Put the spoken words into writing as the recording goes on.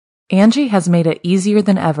Angie has made it easier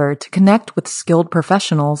than ever to connect with skilled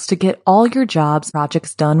professionals to get all your jobs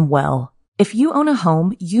projects done well. If you own a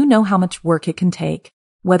home, you know how much work it can take,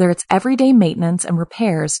 whether it's everyday maintenance and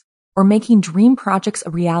repairs or making dream projects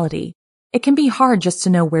a reality. It can be hard just to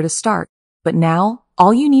know where to start, but now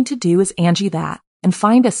all you need to do is Angie that and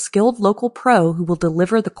find a skilled local pro who will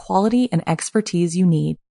deliver the quality and expertise you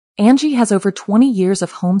need. Angie has over 20 years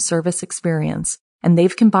of home service experience, and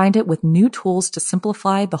they've combined it with new tools to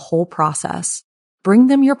simplify the whole process. Bring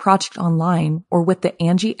them your project online or with the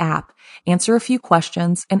Angie app, answer a few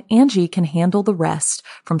questions, and Angie can handle the rest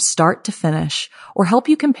from start to finish or help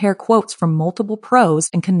you compare quotes from multiple pros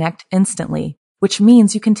and connect instantly, which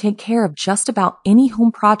means you can take care of just about any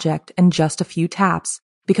home project in just a few taps.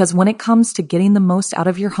 Because when it comes to getting the most out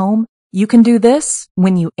of your home, you can do this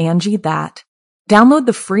when you Angie that. Download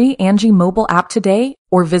the free Angie mobile app today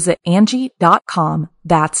or visit Angie.com.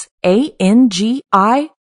 That's ANGI.com.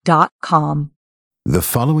 The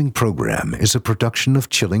following program is a production of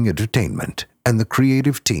Chilling Entertainment and the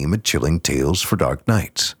creative team at Chilling Tales for Dark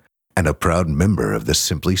Nights, and a proud member of the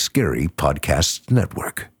Simply Scary Podcasts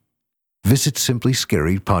Network. Visit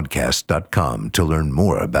simplyscarypodcast.com to learn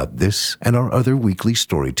more about this and our other weekly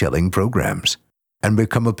storytelling programs, and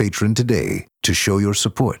become a patron today to show your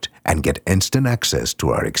support and get instant access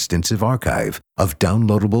to our extensive archive of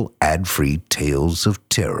downloadable ad-free tales of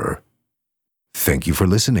terror. Thank you for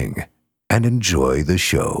listening and enjoy the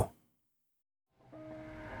show.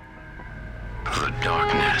 The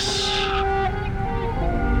darkness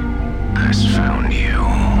has found you.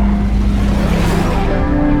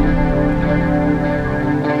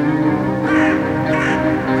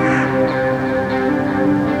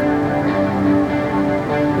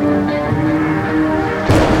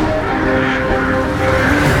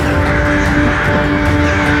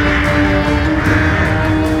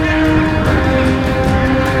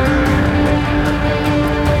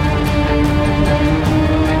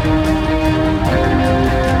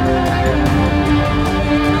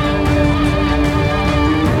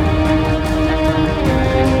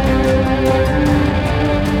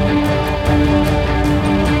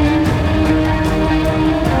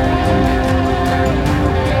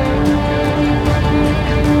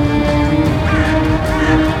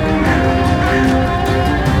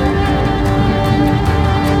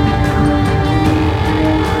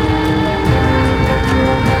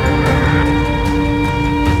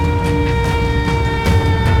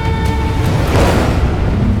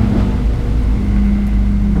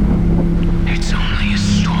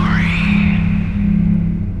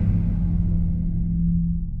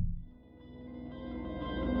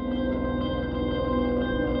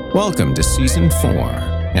 Welcome to Season 4,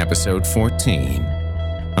 Episode 14.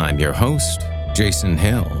 I'm your host, Jason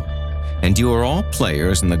Hill, and you are all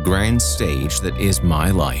players in the grand stage that is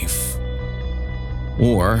my life.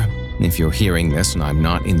 Or, if you're hearing this and I'm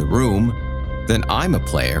not in the room, then I'm a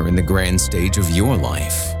player in the grand stage of your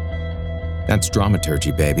life. That's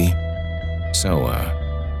dramaturgy, baby. So,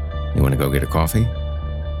 you want to go get a coffee?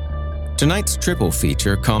 Tonight's triple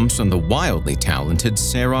feature comes from the wildly talented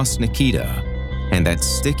Sarah Nikita, and that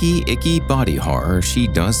sticky, icky body horror she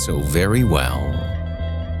does so very well.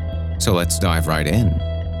 So let's dive right in,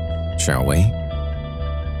 shall we?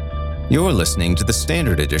 You're listening to the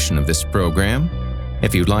standard edition of this program.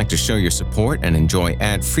 If you'd like to show your support and enjoy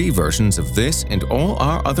ad-free versions of this and all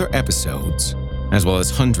our other episodes, as well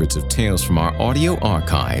as hundreds of tales from our audio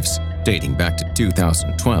archives dating back to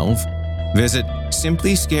 2012, visit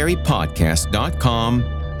simplyscarypodcast.com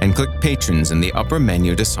and click Patrons in the upper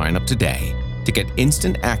menu to sign up today to get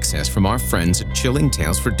instant access from our friends at Chilling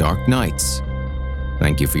Tales for Dark Nights.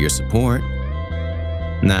 Thank you for your support.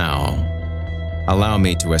 Now, allow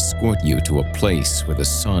me to escort you to a place where the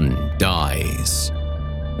sun dies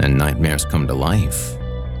and nightmares come to life.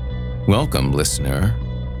 Welcome, listener,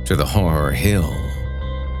 to the Horror Hill.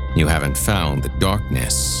 You haven't found the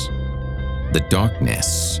darkness. The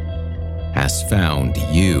darkness has found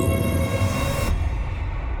you.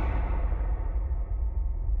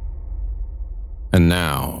 And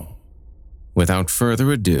now, without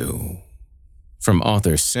further ado, from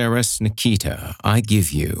author Sarah Nikita, I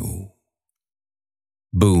give you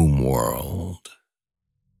Boom World.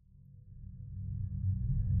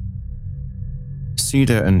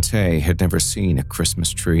 Sita and Tay had never seen a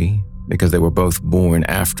Christmas tree because they were both born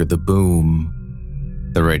after the boom.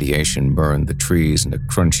 The radiation burned the trees into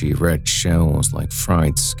crunchy red shells like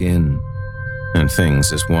fried skin, and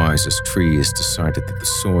things as wise as trees decided that the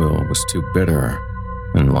soil was too bitter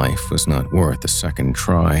and life was not worth a second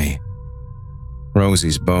try.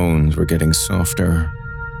 Rosie's bones were getting softer,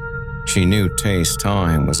 She knew Tay's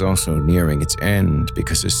time was also nearing its end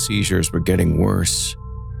because his seizures were getting worse.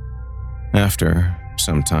 After,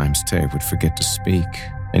 sometimes Tay would forget to speak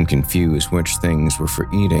and confuse which things were for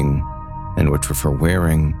eating and which were for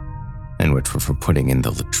wearing and which were for putting in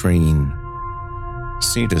the latrine.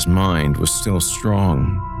 Sita's mind was still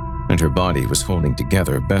strong, and her body was holding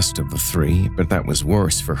together best of the three, but that was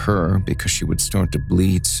worse for her because she would start to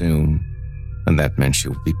bleed soon, and that meant she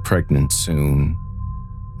would be pregnant soon,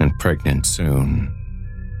 and pregnant soon,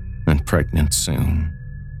 and pregnant soon.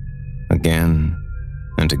 Again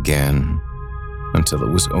and again, until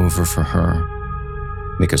it was over for her,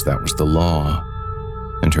 because that was the law,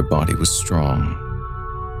 and her body was strong,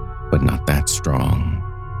 but not that strong.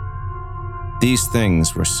 These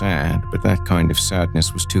things were sad, but that kind of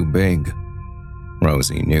sadness was too big.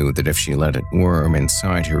 Rosie knew that if she let it worm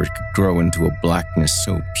inside her, it could grow into a blackness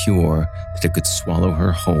so pure that it could swallow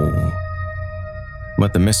her whole.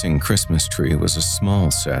 But the missing Christmas tree was a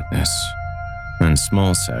small sadness, and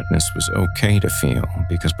small sadness was okay to feel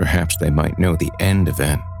because perhaps they might know the end of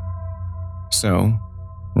it. So,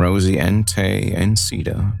 Rosie and Tay and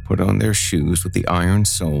Sita put on their shoes with the iron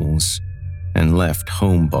soles and left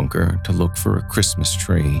Home Bunker to look for a Christmas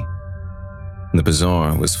tree. The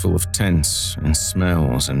bazaar was full of tents and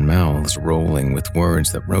smells and mouths rolling with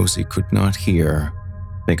words that Rosie could not hear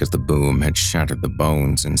because the boom had shattered the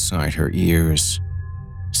bones inside her ears.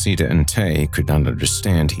 Sita and Tay could not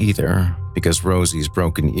understand either because Rosie's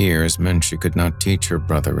broken ears meant she could not teach her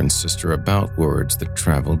brother and sister about words that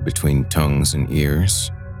traveled between tongues and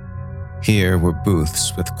ears. Here were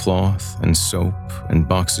booths with cloth and soap and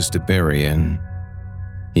boxes to bury in.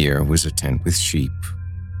 Here was a tent with sheep,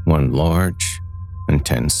 1 large and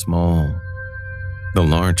 10 small. The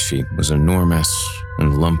large sheep was enormous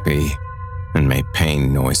and lumpy and made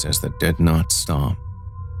pain noises that did not stop.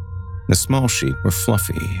 The small sheep were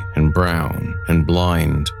fluffy and brown and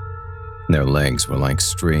blind. Their legs were like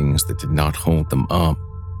strings that did not hold them up.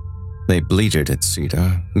 They bleated at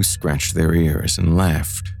Sita, who scratched their ears and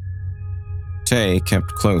laughed. Tay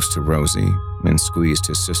kept close to Rosie and squeezed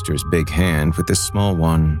his sister's big hand with his small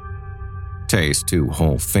one. Tay's 2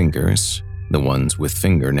 whole fingers, the ones with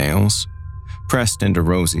fingernails, pressed into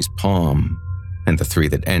Rosie's palm, and the 3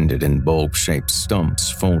 that ended in bulb-shaped stumps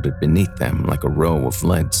folded beneath them like a row of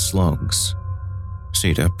lead slugs.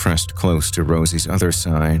 Sita pressed close to Rosie's other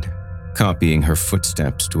side, copying her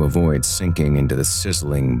footsteps to avoid sinking into the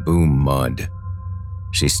sizzling boom mud.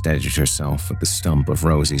 She steadied herself with the stump of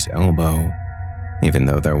Rosie's elbow, even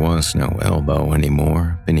though there was no elbow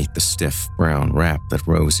anymore beneath the stiff brown wrap that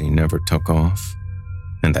Rosie never took off,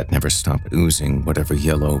 and that never stopped oozing whatever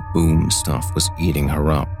yellow boom stuff was eating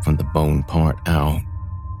her up from the bone part out.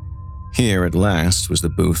 Here at last was the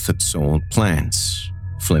booth that sold plants,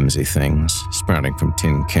 flimsy things sprouting from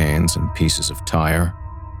tin cans and pieces of tire.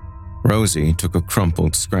 Rosie took a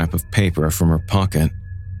crumpled scrap of paper from her pocket.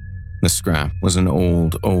 The scrap was an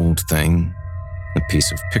old thing, a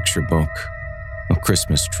piece of picture book, a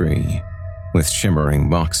Christmas tree, with shimmering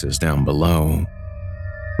boxes down below.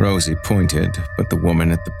 Rosie pointed, but the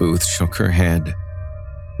woman at the booth shook her head.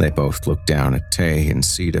 They both looked down at Tay and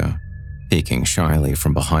Sita, peeking shyly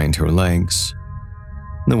from behind her legs.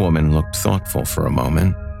 The woman looked thoughtful for a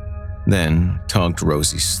moment, then tugged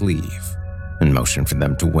Rosie's sleeve and motioned for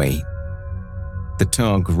them to wait. The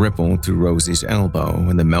tug rippled through Rosie's elbow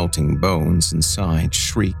and the melting bones inside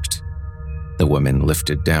shrieked. The woman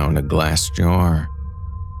lifted down a glass jar.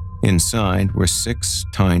 Inside were 6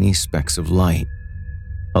 tiny specks of light,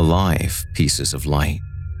 alive pieces of light,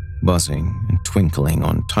 buzzing and twinkling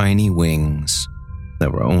on tiny wings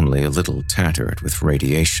that were only a little tattered with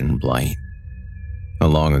radiation blight. A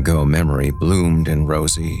long ago memory bloomed in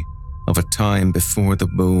Rosie of a time before the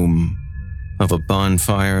boom, of a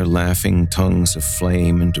bonfire laughing tongues of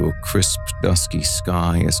flame into a crisp, dusky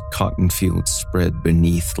sky as cotton fields spread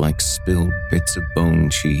beneath like spilled bits of bone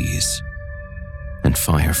cheese, and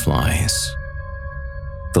fireflies.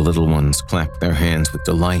 The little ones clapped their hands with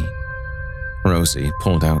delight. Rosie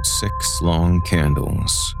pulled out 6 long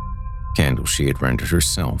candles she had rendered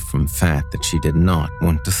herself from fat that she did not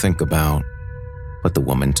want to think about, but the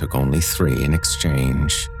woman took only 3 in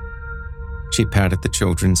exchange. She patted the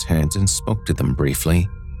children's heads and spoke to them briefly,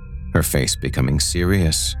 her face becoming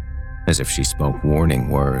serious, as if she spoke warning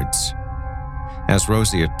words. As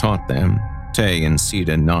Rosie had taught them, Tay and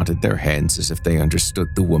Sita nodded their heads as if they understood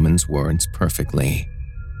the woman's words perfectly.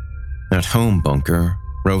 At Home Bunker,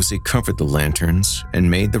 Rosie covered the lanterns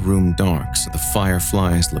and made the room dark so the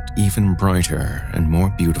fireflies looked even brighter and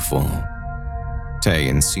more beautiful. Tay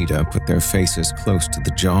and Sita put their faces close to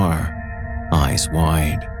the jar, eyes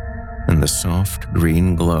wide. and the soft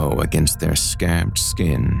green glow against their scabbed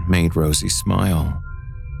skin made Rosie smile.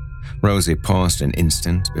 Rosie paused an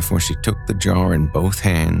instant before she took the jar in both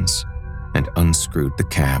hands and unscrewed the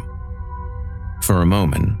cap. For a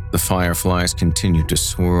moment, the fireflies continued to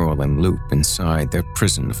swirl and loop inside their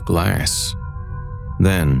prison of glass.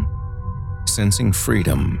 Then, sensing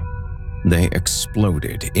freedom, they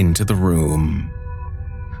exploded into the room.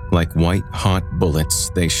 Like white-hot bullets,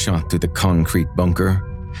 they shot through the concrete bunker,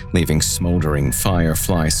 leaving smoldering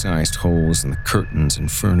firefly-sized holes in the curtains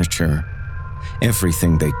and furniture.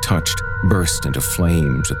 Everything they touched burst into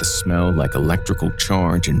flames with a smell like electrical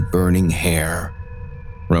charge and burning hair.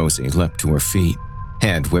 Rosie leapt to her feet,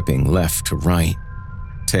 head whipping left to right.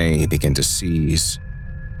 Tay began to seize.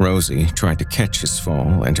 Rosie tried to catch his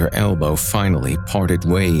fall, and her elbow finally parted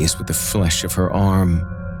ways with the flesh of her arm,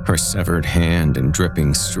 her severed hand and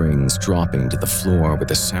dripping strings dropping to the floor with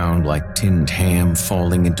a sound like tinned ham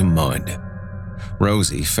falling into mud.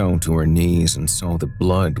 Rosie fell to her knees and saw that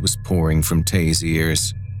blood was pouring from Tay's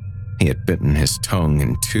ears. He had bitten his tongue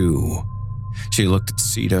in two. She looked at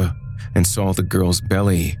Sita and saw the girl's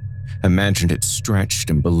belly, imagined it stretched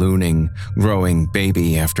and ballooning, growing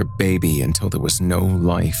baby after baby until there was no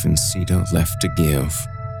life in Sita left to give.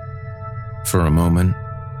 For a moment,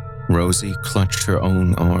 Rosie clutched her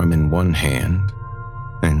own arm in one hand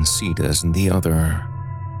and Sita's in the other.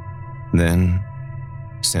 Then,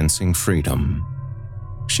 sensing freedom,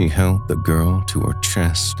 she held the girl to her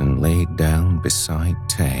chest and laid down beside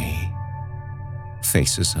Tay,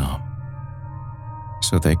 faces up,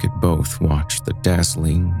 so they could both watch the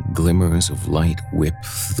dazzling glimmers of light whip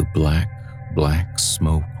through the black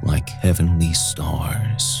smoke like heavenly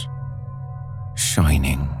stars,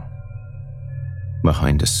 shining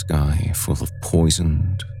behind a sky full of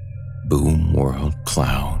poisoned, boom world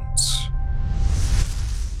clouds.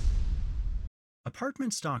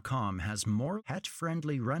 Apartments.com has more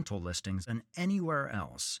pet-friendly rental listings than anywhere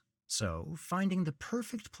else. So, finding the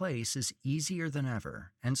perfect place is easier than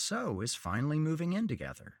ever, and so is finally moving in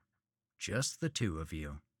together. Just the two of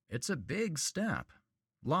you. It's a big step.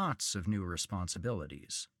 Lots of new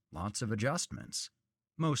responsibilities, lots of adjustments.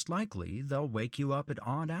 Most likely, they'll wake you up at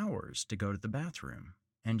odd hours to go to the bathroom,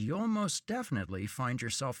 and you'll most definitely find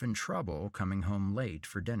yourself in trouble coming home late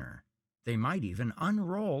for dinner. They might even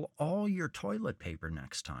unroll all your toilet paper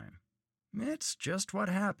next time. It's just what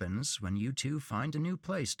happens when you two find a new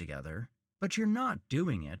place together. But you're not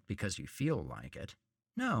doing it because you feel like it.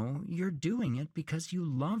 No, you're doing it because you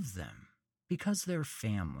love them, because they're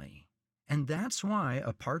family. And that's why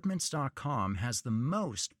Apartments.com has the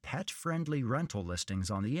most pet-friendly rental listings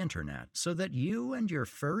on the internet, so that you and your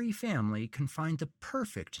furry family can find the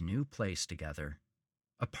perfect new place together.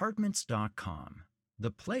 Apartments.com,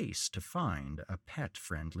 the place to find a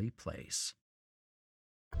pet-friendly place.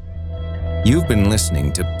 You've been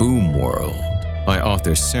listening to Boom World by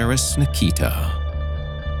author Sarah Nikita.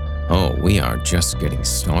 Oh, we are just getting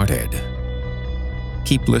started.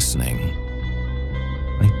 Keep listening.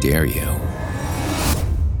 I dare you.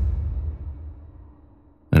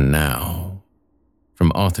 And now,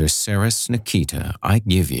 from author Sarah Nikita, I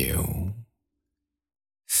give you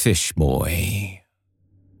Fish Boy.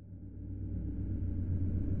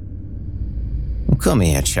 Come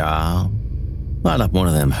here, child. Light up one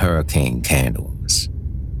of them hurricane candles.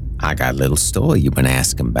 I got a little story you've been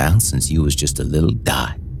asking about since you was just a little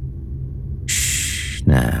dot. Shh,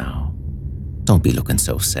 now. Don't be looking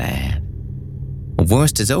so sad. The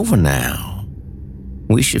worst is over now.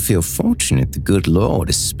 We should feel fortunate the good Lord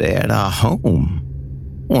has spared our home.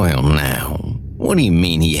 Well, now, what do you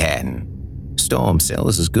mean he hadn't? Storm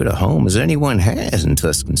sells as good a home as anyone has in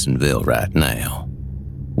Tuscansonville right now.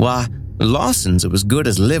 Why, Lawson's are as good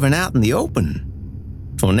as living out in the open.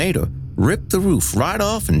 Tornado ripped the roof right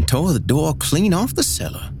off and tore the door clean off the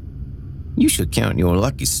cellar. You should count your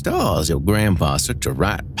lucky stars your grandpa's such a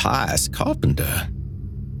right pious carpenter.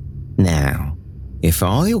 Now, if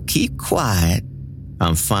all you'll keep quiet,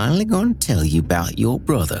 I'm finally going to tell you about your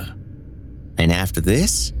brother. And after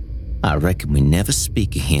this, I reckon we never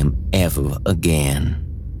speak of him ever again.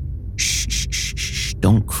 Shh, shh, shh, shh,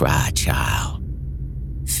 don't cry, child.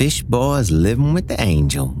 Fish Boy's living with the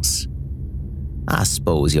angels. I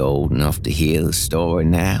suppose you're old enough to hear the story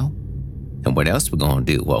now. And what else we gonna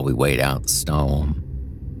do while we wait out the storm?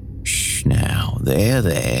 Shh now, there.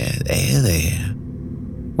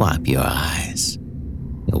 Wipe your eyes.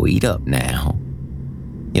 You'll eat up now.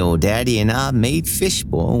 Your daddy and I made Fish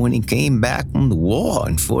Boy when he came back from the war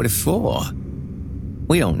in 44.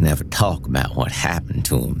 We don't never talk about what happened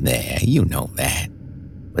to him there, you know that.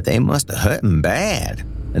 But they must have hurt him bad.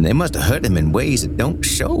 and they must have hurt him in ways that don't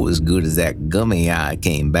show as good as that gummy eye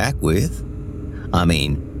came back with. I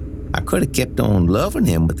mean, I could have kept on loving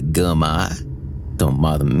him with the gum eye. Don't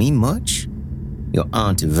bother me much. Your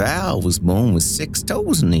Auntie Val was born with 6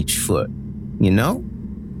 toes in each foot, you know?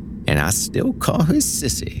 And I still call her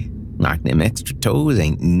Sissy, like them extra toes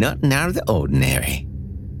ain't nothing out of the ordinary.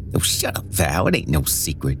 Oh, shut up, Val, it ain't no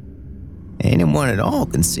secret. Anyone at all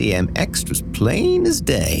can see I'm extras plain as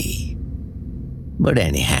day. But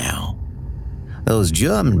anyhow, those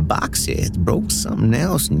German boxheads broke something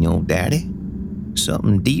else in your daddy.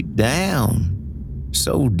 Something deep down.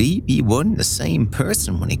 So deep he wasn't the same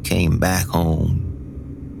person when he came back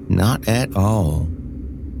home. Not at all.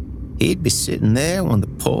 He'd be sitting there on the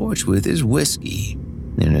porch with his whiskey,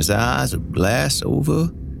 and his eyes would glass over,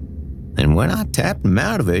 and when I tapped him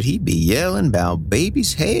out of it, he'd be yelling about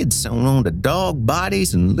babies' heads sewn onto dog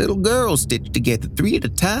bodies and little girls stitched together 3 at a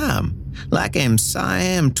time, like them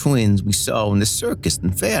Siam twins we saw in the circus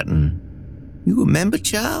in Fenton. You remember,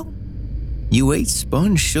 child? You ate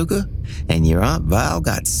spun sugar, and your Aunt Val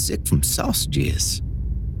got sick from sausages.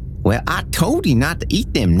 Well, I told you not to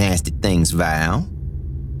eat them nasty things, Val.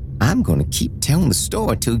 I'm going to keep telling the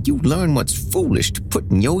story till you learn what's foolish to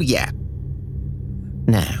put in your yap.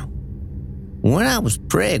 Now, when I was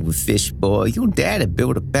preg with Fish Boy, your daddy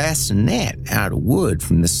built a bassinet out of wood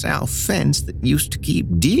from the south fence that used to keep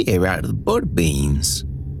deer out of the butter beans.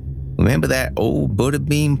 Remember that old butter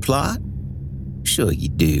bean plot? Sure you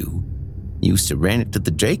do. Used to rent it to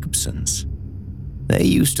the Jacobsons. They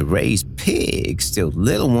used to raise pigs till the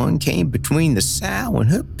little one came between the sow and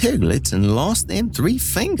her piglets and lost them 3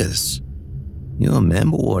 fingers. You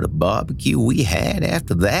remember what a barbecue we had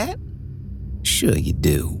after that? Sure you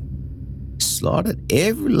do. Slaughtered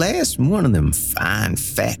every last one of them fine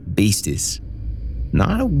fat beasties.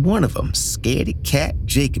 Not a one of them scaredy cat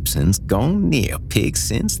Jacobson's gone near a pig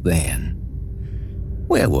since then.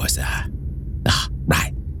 Where was I?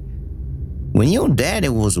 Right. When your daddy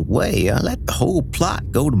was away, I let the whole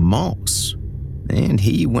plot go to Moss. And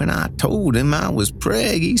when I told him I was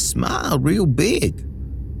preg, he smiled real big.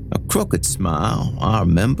 A crooked smile, I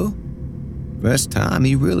remember. First time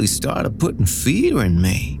he really started putting fear in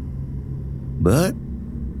me. But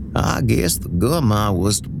I guess the gumma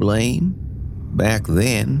was to blame back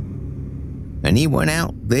then. And he went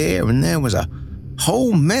out there and there was a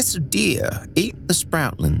whole mess of deer eating the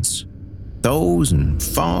sproutlings. Does and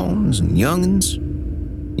fawns and young'uns.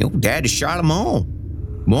 Your daddy shot 'em all,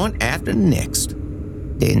 one after the next.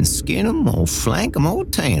 Didn't skin 'em or flank 'em or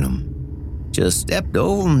tan 'em. Just stepped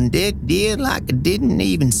over 'em dead deer like I didn't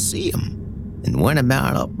even see 'em, and went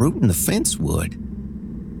about uprooting the fence wood.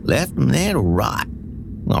 Left 'em there to rot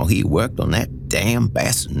while he worked on that damn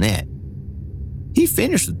bassinet. He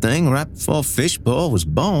finished the thing right before Fishball was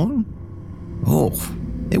born. Oh,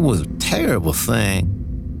 it was a terrible thing.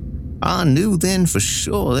 I knew then for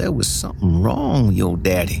sure there was something wrong with your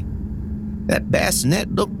daddy. That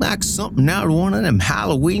bassinet looked like something out of one of them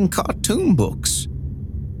Halloween cartoon books.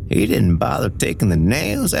 He didn't bother taking the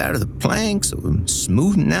nails out of the planks or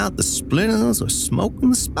smoothing out the splinters or smoking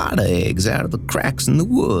the spider eggs out of the cracks in the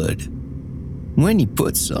wood. When you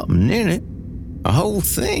put something in it, the whole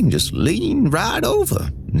thing just leaned right over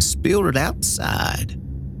and spilled it outside.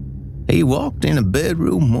 He walked in a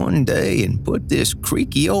bedroom one day and put this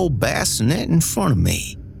creaky old bassinet in front of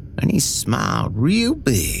me, and he smiled real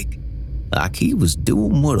big, like he was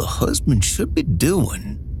doing what a husband should be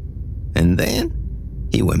doing. And then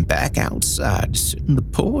he went back outside to sit on the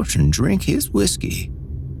porch and drink his whiskey,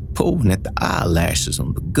 pulling at the eyelashes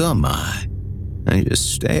on the gum eye, and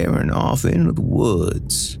just staring off into the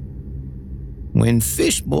woods. When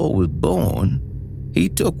Fishboy was born, he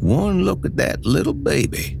took one look at that little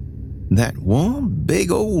baby, that one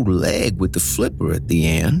big old leg with the flipper at the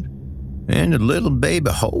end, and the little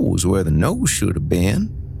baby holes where the nose should have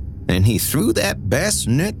been, and he threw that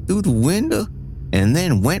bassinet through the window and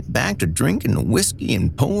then went back to drinking the whiskey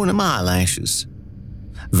and pulling them eyelashes.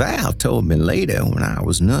 Val told me later when I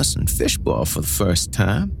was nursing Fishboy for the first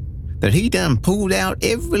time that he done pulled out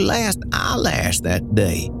every last eyelash that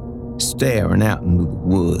day, staring out into the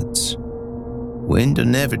woods. Window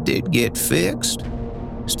never did get fixed.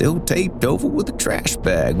 Still taped over with a trash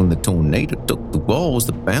bag when the tornado took the walls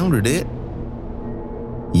that bounded it.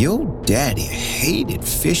 Your daddy hated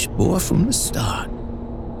Fishboy from the start.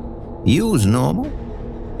 You was normal,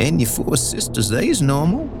 and your 4 sisters, they's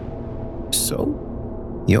normal.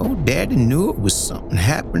 So, your daddy knew it was something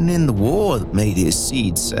happening in the war that made his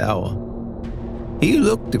seed sour. He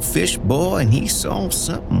looked at Fishboy and he saw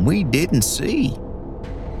something we didn't see.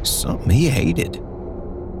 Something he hated.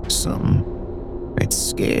 Something It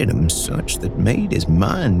scared him such that made his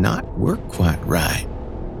mind not work quite right.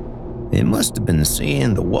 It must have been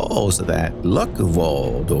seeing the walls of that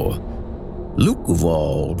Luckerwald or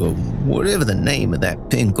Lukewald or whatever the name of that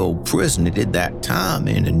pink old prison he did that time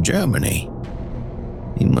in Germany.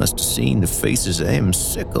 He must have seen the faces of them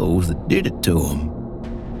sickos that did it to him.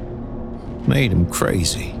 Made him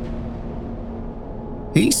crazy.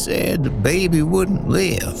 He said the baby wouldn't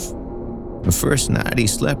live. The first night he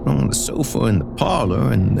slept on the sofa in the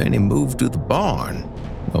parlor, and then he moved to the barn.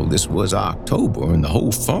 Oh, this was October, and the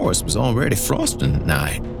whole forest was already frosting at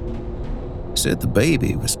night. Said the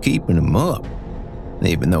baby was keeping him up,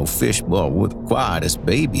 even though Fishball was the quietest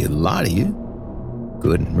baby of the lot of you.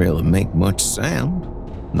 Couldn't really make much sound,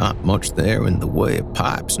 not much there in the way of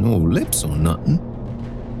pipes nor lips or nothing.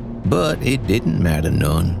 But it didn't matter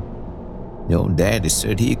none. Your daddy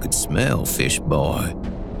said he could smell Fishboy.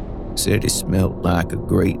 Said he smelled like a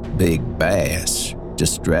great big bass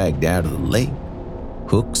just dragged out of the lake,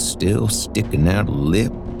 hooks still sticking out of the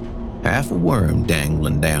lip, half a worm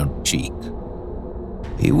dangling down the cheek.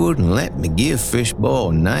 He wouldn't let me give Fishboy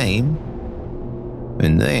a name.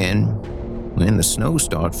 And then, when the snow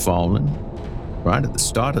started falling, right at the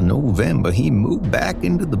start of November, he moved back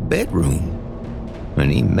into the bedroom,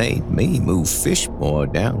 and he made me move Fishboy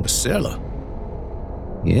down the cellar.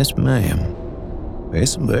 Yes, ma'am.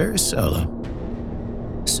 It's the very cellar.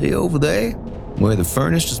 See over there, where the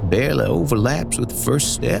furnace just barely overlaps with the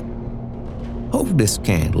first step? Hold this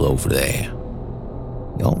candle over there.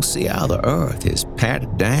 Y'all see how the earth is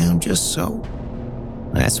patted down just so?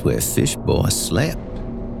 That's where Fishboy slept.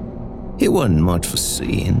 He wasn't much for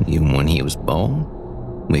seeing, even when he was born.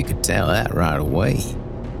 We could tell that right away.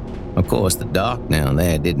 Of course, the dark down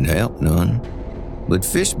there didn't help none. But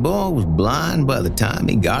Fishboy was blind by the time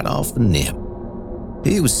he got off the nip.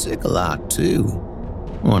 He was sick a lot, too,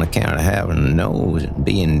 on account of having a nose and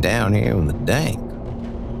being down here in the dank.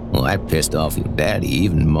 Well, that pissed off your daddy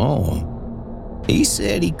even more. He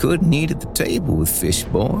said he couldn't eat at the table with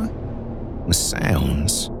Fishboy. The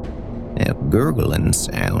sounds, that gurgling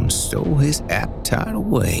sound, stole his appetite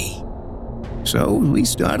away. So we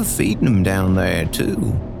started feeding him down there,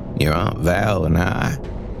 too, your Aunt Val and I.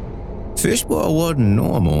 Fishboy wasn't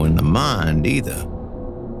normal in the mind either.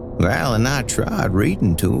 Val and I tried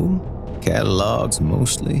reading to him, catalogs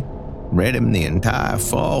mostly, read him the entire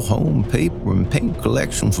fall home paper and paint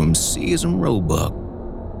collection from Sears and Roebuck.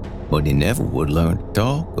 But he never would learn to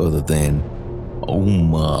talk other than, "Oh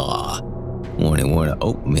ma," when he wanted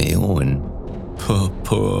oatmeal, and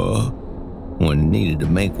 "puh-puh" when he needed to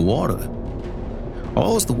make water.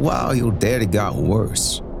 All the while your daddy got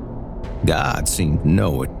worse. God seemed to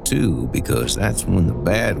know it too, because that's when the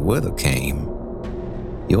bad weather came.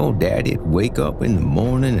 Your daddy'd wake up in the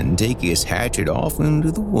morning and take his hatchet off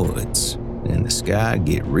into the woods, and the sky'd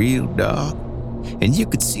get real dark, and you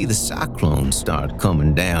could see the cyclone start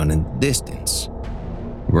coming down in the distance.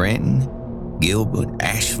 Renton, Gilbert,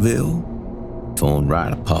 Asheville, torn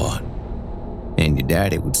right apart. And your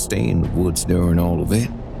daddy would stay in the woods during all of it,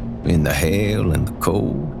 in the hail and the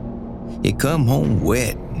cold. He'd come home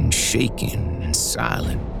wet and shaking and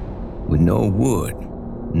silent, with no wood,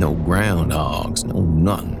 no groundhogs, no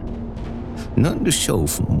nothing. Nothing to show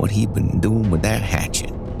from what he'd been doing with that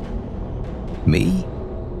hatchet. Me?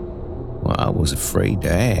 Well, I was afraid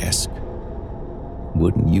to ask.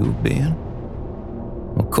 Wouldn't you have been?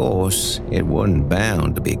 Of course, it wasn't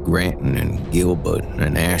bound to be Granton and Gilbert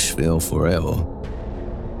and Asheville forever.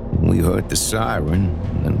 We heard the siren,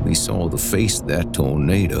 and then we saw the face of that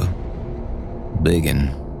tornado.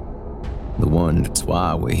 Biggin'. The one that's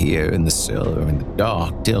why we're here in the cellar in the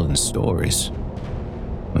dark telling stories.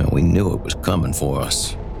 Well, we knew it was coming for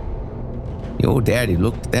us. Your daddy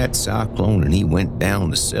looked at that cyclone and he went down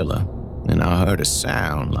the cellar, and I heard a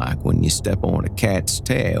sound like when you step on a cat's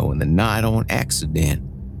tail in the night on accident.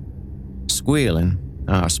 Squealing,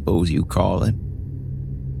 I suppose you call it.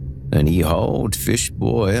 And he hauled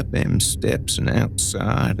Fishboy up them steps and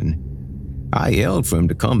outside, and I yelled for him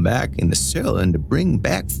to come back in the cellar and to bring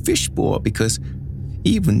back Fishboy, because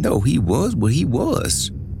even though he was what he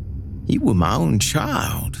was my own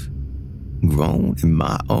child, grown in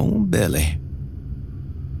my own belly.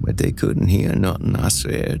 But they couldn't hear nothing I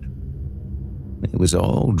said. It was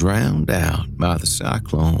all drowned out by the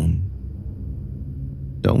cyclone.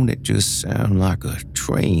 Don't it just sound like a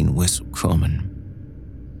train whistle coming?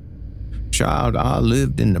 Child, I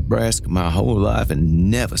lived in Nebraska my whole life and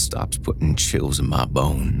never stops putting chills in my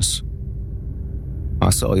bones. I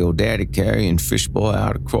saw your daddy carrying Fishboy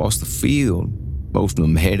out across the field, both of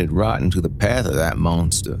them headed right into the path of that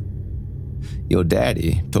monster. Your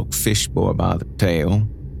daddy took Fishboy by the tail,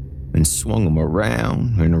 and swung him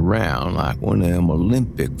around and around like one of them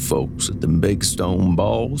Olympic folks at them big stone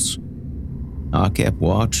balls. I kept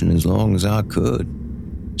watching as long as I could,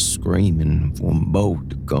 screaming for them both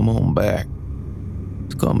to come on back,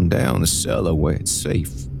 to come down the cellar where it's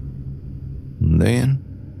safe. And then,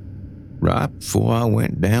 right before I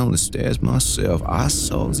went down the stairs myself, I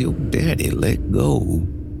saw your daddy let go.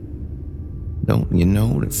 Don't you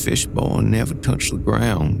know that Fishboy never touched the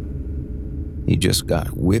ground? He just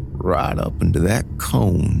got whipped right up into that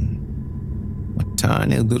cone. A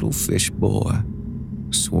tiny little fish boy,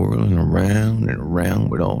 swirling around and around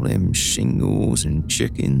with all them shingles and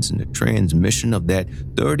chickens and the transmission of that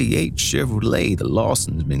 38 Chevrolet the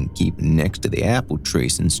Lawson's been keeping next to the apple tree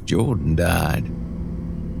since Jordan died.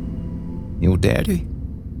 Your daddy?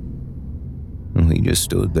 Well, he just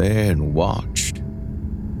stood there and watched.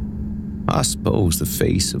 I suppose the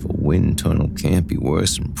face of a wind tunnel can't be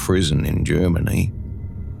worse than prison in Germany.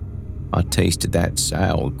 I tasted that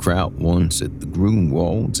sauerkraut once at the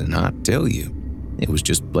Grunwald's, and I tell you, it was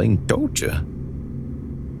just plain torture.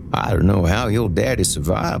 I don't know how your daddy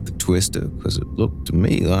survived the twister, because it looked to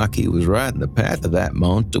me like he was right in the path of that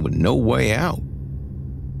monster with no way out.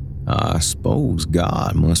 I suppose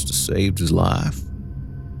God must have saved his life,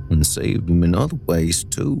 and saved him in other ways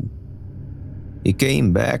too. He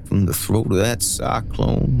came back from the throat of that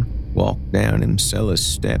cyclone, walked down them cellar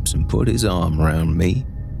steps and put his arm around me,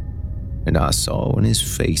 and I saw in his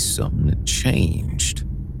face something that changed.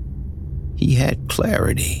 He had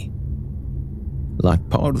clarity, like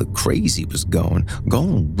part of the crazy was gone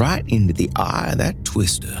right into the eye of that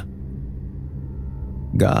twister.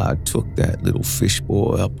 God took that little fish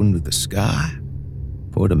boy up into the sky,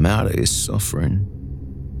 put him out of his suffering,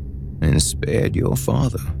 and spared your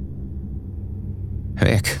father.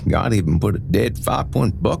 Heck, God even put a dead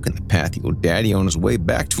 5-point buck in the path of your daddy on his way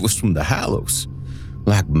back to us from the Hallows,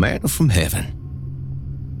 like manna from heaven.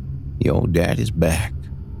 Your daddy's back.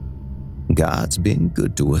 God's been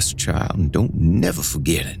good to us, child, and don't never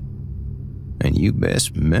forget it. And you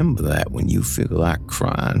best remember that when you feel like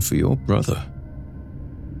crying for your brother.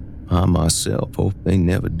 I myself hope they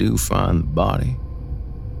never do find the body.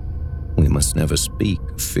 We must never speak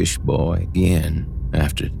of Fishboy again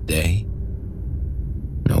after today.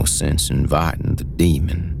 No sense inviting the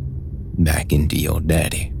demon back into your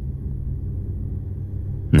daddy.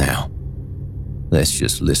 Now, let's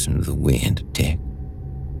just listen to the wind tick.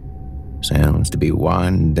 Sounds to be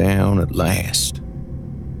winding down at last.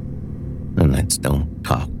 And let's don't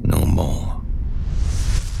talk no more.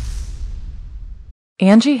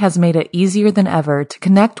 Angie has made it easier than ever to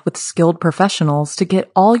connect with skilled professionals to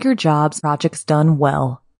get all your jobs projects done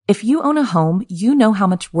well. If you own a home, you know how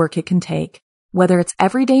much work it can take, whether it's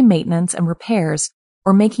everyday maintenance and repairs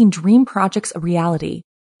or making dream projects a reality.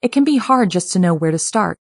 It can be hard just to know where to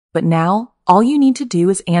start, but now all you need to do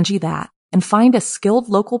is Angie that and find a skilled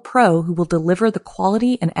local pro who will deliver the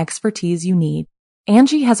quality and expertise you need.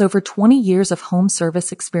 Angie has over 20 years of home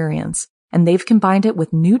service experience, and they've combined it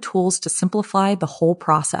with new tools to simplify the whole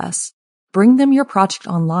process. Bring them your project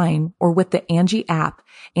online or with the Angie app,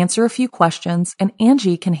 answer a few questions, and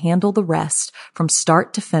Angie can handle the rest from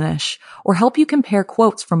start to finish, or help you compare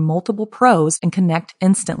quotes from multiple pros and connect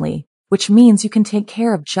instantly, which means you can take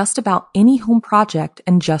care of just about any home project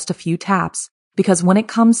in just a few taps. Because when it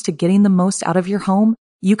comes to getting the most out of your home,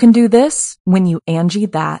 you can do this when you Angie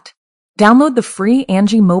that. Download the free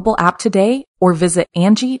Angie mobile app today or visit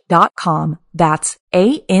Angie.com. That's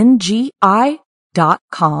ANGI.com.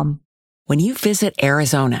 When you visit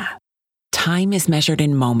Arizona, time is measured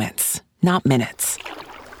in moments, not minutes.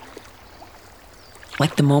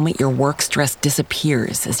 Like the moment your work stress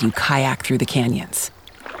disappears as you kayak through the canyons.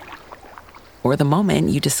 Or the moment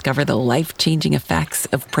you discover the life-changing effects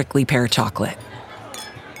of prickly pear chocolate.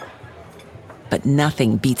 But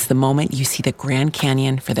nothing beats the moment you see the Grand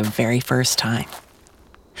Canyon for the very first time.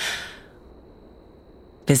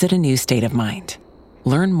 Visit a new state of mind.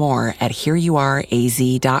 Learn more at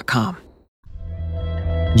hereyouareaz.com.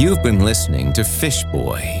 You've been listening to Fish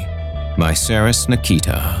Boy by Sarah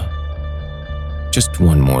Nikita. Just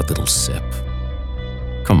one more little sip.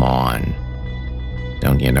 Come on.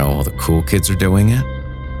 Don't you know all the cool kids are doing it?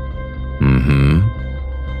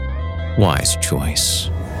 Wise choice.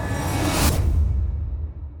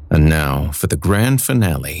 And now for the grand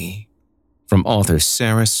finale. From author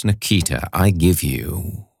Sarah Nikita, I give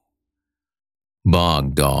you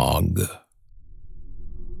Bog Dog.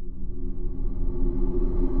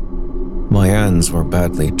 My hands were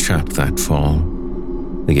badly chapped that fall,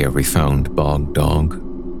 the year we found Bog Dog.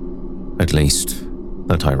 At least,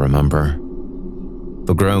 that I remember.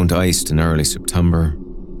 The ground iced in early September,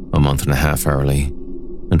 a month and a half early,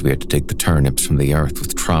 and we had to dig the turnips from the earth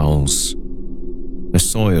with trowels. The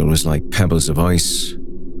soil was like pebbles of ice,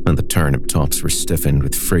 and the turnip tops were stiffened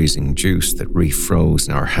with freezing juice that refroze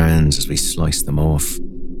in our hands as we sliced them off.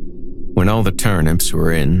 When all the turnips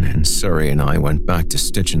were in and Surrey and I went back to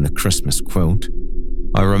stitching the Christmas quilt,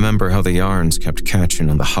 I remember how the yarns kept catching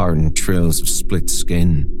on the hardened trills of split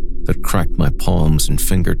skin that cracked my palms and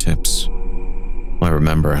fingertips. I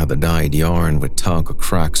remember how the dyed yarn would tug a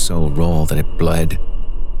crack so raw that it bled,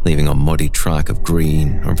 leaving a muddy track of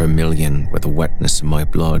green or vermilion where the wetness of my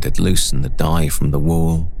blood had loosened the dye from the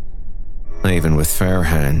wool. Even with fair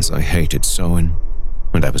hands, I hated sewing,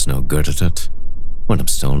 and I was no good at it. Well, I'm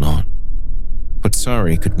still not. But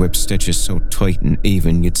Sari could whip stitches so tight and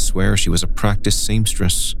even you'd swear she was a practiced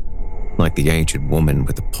seamstress, like the aged woman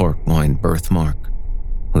with the port wine birthmark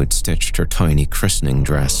who'd stitched her tiny christening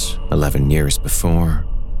dress 11 years before.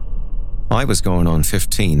 I was going on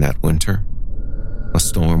 15 that winter. A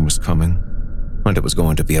storm was coming, and it was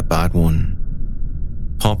going to be a bad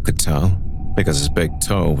one. Pop could tell, because his big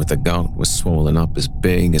toe with the gout was swollen up as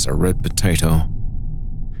big as a red potato.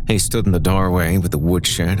 He stood in the doorway with the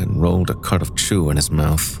woodshed and rolled a cut of chew in his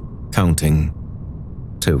mouth, counting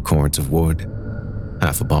 2 cords of wood,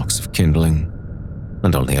 half a box of kindling,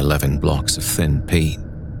 and only 11 blocks of thin peat.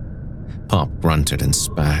 Pop grunted and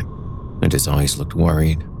spat, and his eyes looked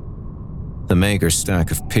worried. The meagre stack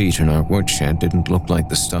of peat in our woodshed didn't look like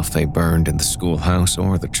the stuff they burned in the schoolhouse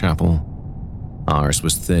or the chapel. Ours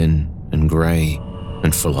was thin and grey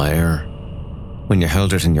and full of air. When you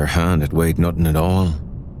held it in your hand, it weighed nothing at all,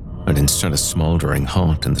 and instead of smouldering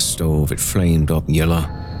hot in the stove, it flamed up yellow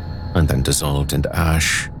and then dissolved into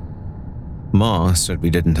ash. Ma said we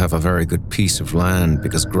didn't have a very good piece of land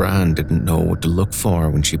because Gran didn't know what to look for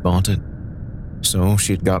when she bought it. So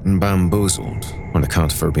she'd gotten bamboozled on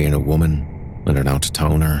account of her being a woman and an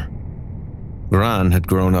out-of-towner. Gran had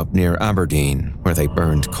grown up near Aberdeen, where they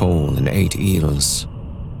burned coal and ate eels.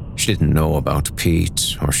 She didn't know about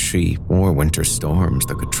peat or sheep or winter storms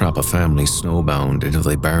that could trap a family snowbound until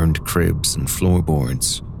they burned cribs and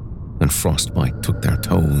floorboards, and frostbite took their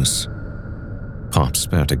toes. Pop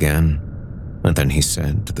spat again, and then he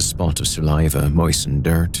said to the spot of saliva moistened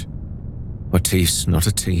dirt, "A thief's not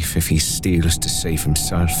a thief if he steals to save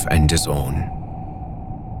himself and his own."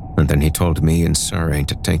 And then he told me and Sarah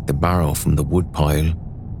to take the barrow from the woodpile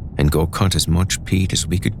and go cut as much peat as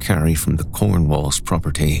we could carry from the Cornwalls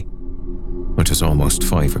property. It was almost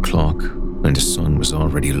 5 o'clock, and the sun was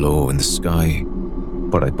already low in the sky,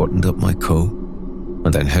 but I buttoned up my coat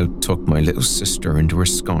and then helped tuck my little sister into her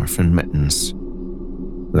scarf and mittens.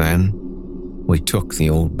 Then we took the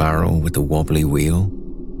old barrow with the wobbly wheel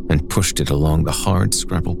and pushed it along the hard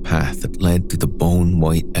scrabble path that led through the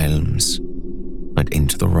bone-white elms and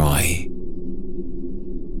into the rye.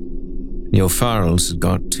 The O'Farrells had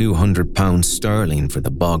got £200 sterling for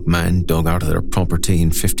the bog man dug out of their property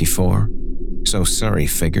in '54, so Surrey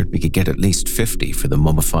figured we could get at least 50 for the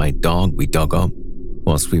mummified dog we dug up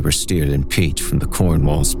whilst we were stealing peat from the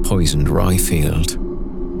Cornwalls' poisoned rye field.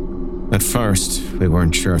 At first, we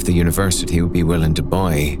weren't sure if the university would be willing to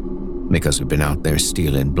buy, because we'd been out there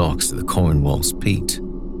stealing blocks of the Cornwalls' peat.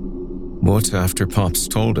 But after Pops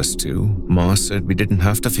told us to, Ma said we didn't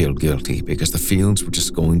have to feel guilty because the fields were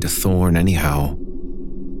just going to thorn anyhow.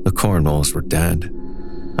 The Cornwalls were dead,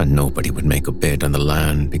 and nobody would make a bid on the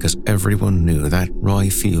land because everyone knew that rye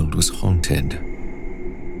field was haunted.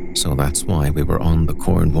 So that's why we were on the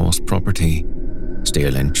Cornwalls' property,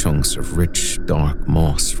 stealing chunks of rich, dark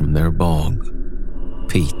moss from their bog.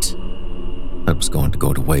 Peat that was going to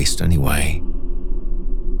go to waste anyway.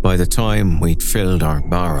 By the time we'd filled our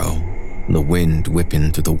barrow, the wind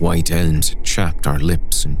whipping through the white elms had chapped our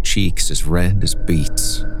lips and cheeks as red as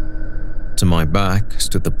beets. To my back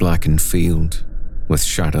stood the blackened field, with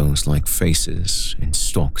shadows like faces and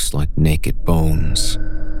stalks like naked bones.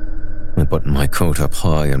 I buttoned my coat up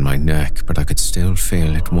high on my neck, but I could still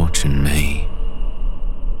feel it watching me.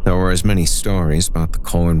 There were as many stories about the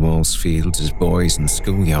Cornwalls fields as boys in the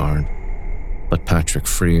schoolyard, but Patrick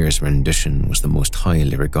Freer's rendition was the most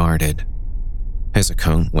highly regarded. His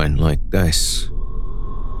account went like this.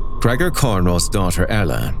 Gregor Cornwall's daughter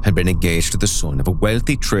Ella had been engaged to the son of a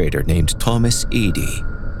wealthy trader named Thomas Eady,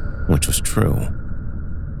 which was true.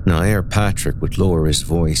 Now here Patrick would lower his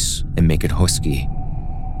voice and make it husky,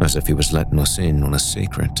 as if he was letting us in on a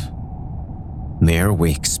secret. Mere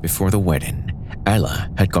weeks before the wedding, Ella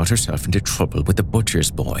had got herself into trouble with the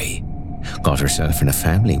butcher's boy, got herself in a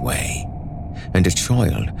family way, and the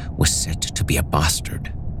child was said to be a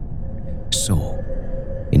bastard. So,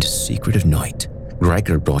 in the secret of night,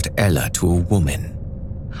 Gregor brought Ella to a woman,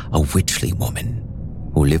 a witchly woman,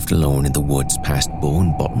 who lived alone in the woods past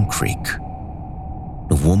Bone Bottom Creek.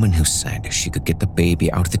 The woman who said she could get the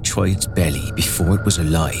baby out of the child's belly before it was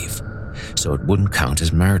alive, so it wouldn't count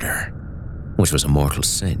as murder, which was a mortal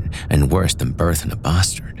sin and worse than birthing a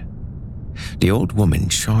bastard. The old woman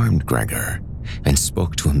charmed Gregor and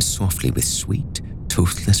spoke to him softly with sweet,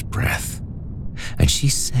 toothless breath, and she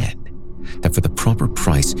said that for the proper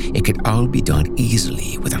price it could all be done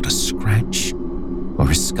easily without a scratch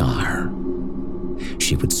or a scar.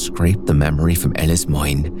 She would scrape the memory from Ella's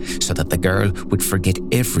mind so that the girl would forget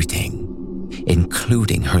everything,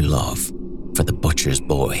 including her love for the butcher's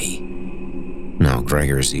boy. Now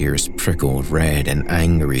Gregor's ears prickled red and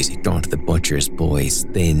angry as he thought of the butcher's boy's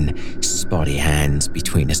thin, spotty hands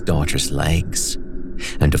between his daughter's legs,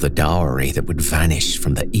 and of the dowry that would vanish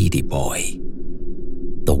from the Edie boy.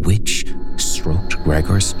 The witch stroked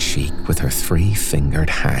Gregor's cheek with her 3-fingered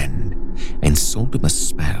hand and sold him a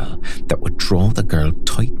spell that would draw the girl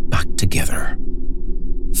tight back together.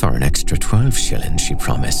 For an extra 12 shillings, she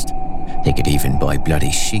promised, he could even buy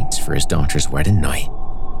bloody sheets for his daughter's wedding night.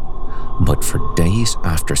 But for days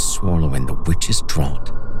after swallowing the witch's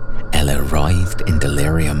draught, Ella writhed in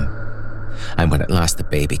delirium. And when at last the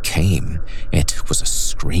baby came, it was a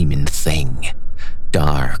screaming thing,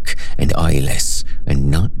 dark and eyeless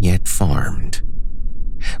and not yet formed.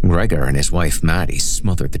 Gregor and his wife Maddie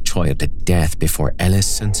smothered the child to death before Ella's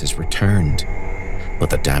senses returned,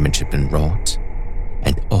 but the damage had been wrought,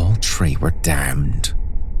 and all 3 were damned.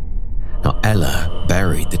 Now Ella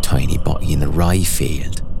buried the tiny body in the rye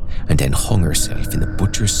field, and then hung herself in the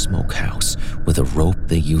butcher's smokehouse with a rope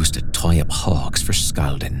they used to tie up hogs for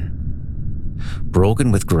scalding.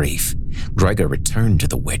 Broken with grief, Gregor returned to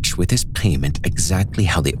the witch with his payment exactly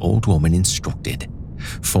how the old woman instructed,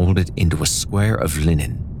 folded into a square of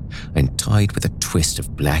linen and tied with a twist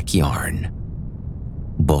of black yarn.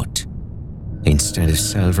 But instead of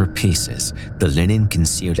silver pieces, the linen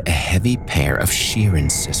concealed a heavy pair of shearing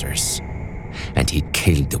scissors, and he'd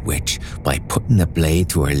killed the witch by putting the blade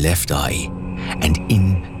through her left eye and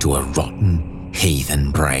into a rotten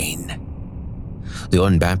heathen brain. The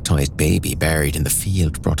unbaptized baby buried in the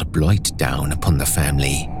field brought a blight down upon the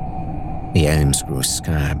family. The elms grew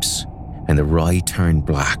scabs, and the rye turned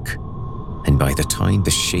black, and by the time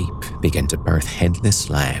the sheep began to birth headless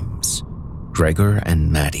lambs, Gregor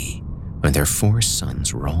and Maddie and their 4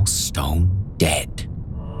 sons were all stone dead,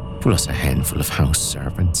 plus a handful of house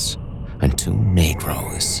servants and 2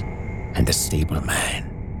 negroes and a stableman.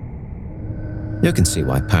 You can see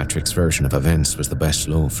why Patrick's version of events was the best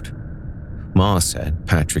loved. Ma said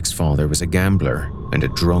Patrick's father was a gambler and a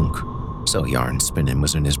drunk, so yarn spinning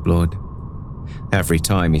was in his blood. Every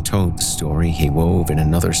time he told the story, he wove in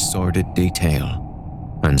another sordid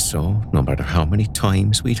detail. And so, no matter how many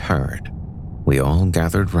times we'd heard, we all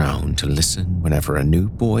gathered round to listen whenever a new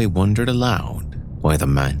boy wondered aloud why the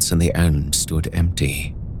manse and the elm stood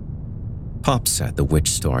empty. Pop said the witch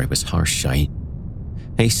story was harsh shite.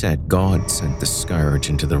 He said God sent the scourge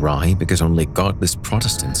into the rye because only godless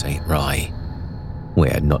Protestants ate rye. We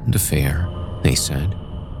had nothing to fear, he said,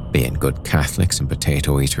 being good Catholics and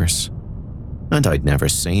potato eaters. And I'd never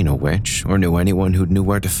seen a witch or knew anyone who knew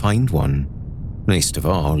where to find one. Least of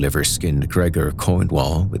all liver-skinned Gregor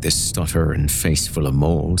Cornwall with his stutter and face full of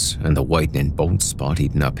moles and the widening bald spot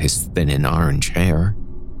eating up his thinning orange hair.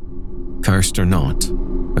 Cursed or not,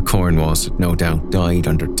 the Cornwalls had no doubt died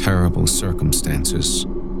under terrible circumstances.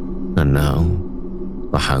 And now,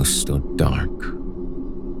 the house stood dark.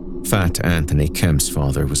 Fat Anthony Kemp's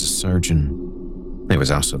father was a surgeon. He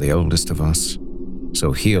was also the oldest of us,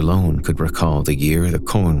 so he alone could recall the year the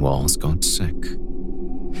Cornwalls got sick.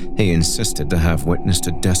 He insisted to have witnessed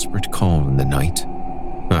a desperate call in the night,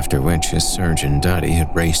 after which his surgeon daddy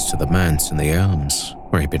had raced to the manse in the elms,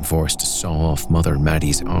 where he'd been forced to saw off Mother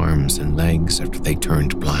Maddie's arms and legs after they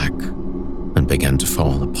turned black and began to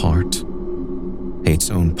fall apart. He'd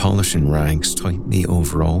sewn polishing rags tightly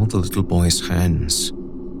over all the little boy's hands,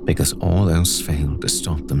 because all else failed to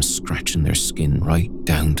stop them scratching their skin right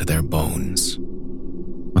down to their bones.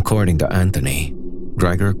 According to Anthony,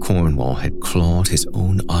 Gregor Cornwall had clawed his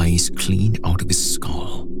own eyes clean out of his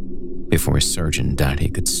skull before his surgeon daddy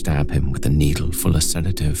could stab him with a needle full of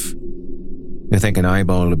sedative. "You think an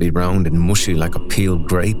eyeball would be round and mushy like a peeled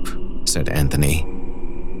grape?" said Anthony.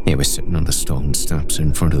 He was sitting on the stone steps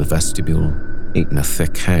in front of the vestibule, eating a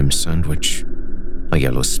thick ham sandwich. A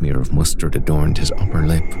yellow smear of mustard adorned his upper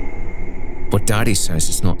lip. "But Daddy says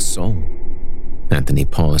it's not so." Anthony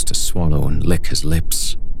paused to swallow and lick his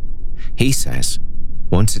lips. "He says,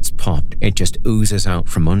 once it's popped, it just oozes out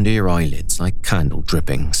from under your eyelids like candle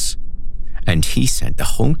drippings. And he said the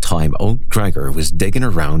whole time old Gregor was digging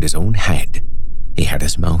around his own head, He had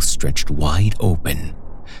his mouth stretched wide open,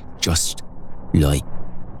 just like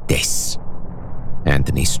this.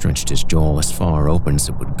 Anthony stretched his jaw as far open as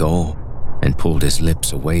it would go and pulled his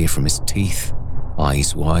lips away from his teeth,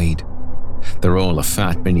 eyes wide. The roll of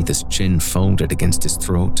fat beneath his chin folded against his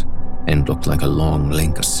throat and looked like a long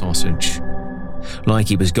link of sausage. Like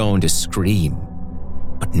he was going to scream,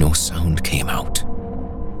 but no sound came out.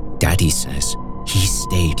 Daddy says he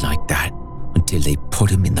stayed like that until they put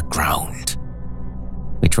him in the ground.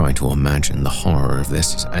 We tried to imagine the horror of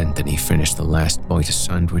this as Anthony finished the last bite of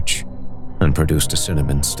sandwich and produced a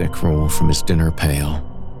cinnamon stick roll from his dinner pail.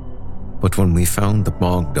 But when we found the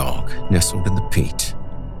bog dog nestled in the peat,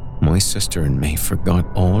 my sister and me forgot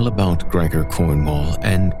all about Gregor Cornwall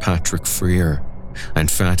and Patrick Freer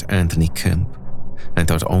and fat Anthony Kemp, and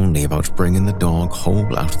thought only about bringing the dog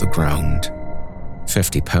whole out of the ground.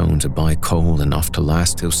 £50 would buy coal enough to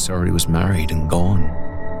last till Surrey was married and gone.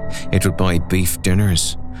 It would buy beef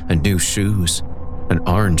dinners and new shoes and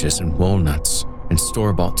oranges and walnuts and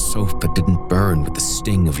store-bought soap that didn't burn with the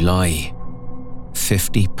sting of lye.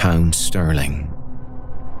 £50 sterling.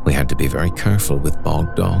 We had to be very careful with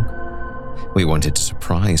Bog Dog. We wanted to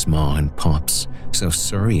surprise Ma and Pops, so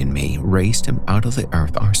Surrey and me raised him out of the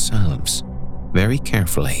earth ourselves, very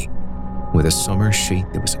carefully, with a summer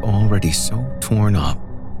sheet that was already so torn up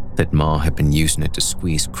that Ma had been using it to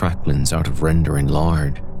squeeze cracklings out of rendering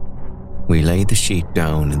lard. We laid the sheet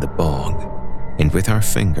down in the bog, and with our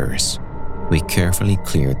fingers, we carefully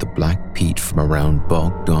cleared the black peat from around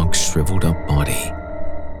Bog Dog's shriveled up body.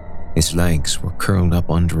 His legs were curled up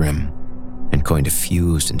under him and kind of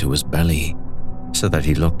fused into his belly, so that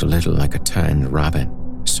he looked a little like a tanned rabbit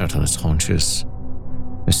sat on his haunches.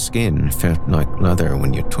 His skin felt like leather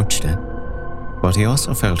when you touched it, but he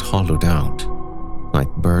also felt hollowed out,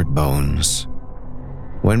 like bird bones.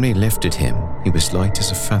 When we lifted him, he was light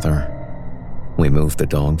as a feather. We moved the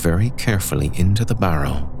dog very carefully into the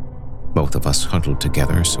barrow, both of us huddled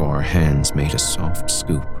together so our hands made a soft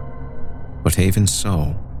scoop. But even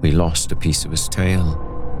so, we lost a piece of his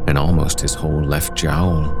tail and almost his whole left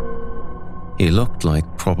jowl. He looked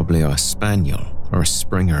like probably a spaniel or a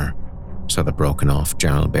springer, so the broken off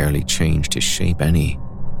jowl barely changed his shape any,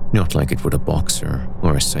 not like it would a boxer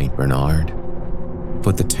or a Saint Bernard.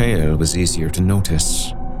 But the tail was easier to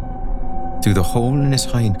notice. Through the hole in his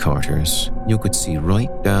hindquarters, you could see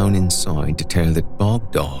right down inside to tell that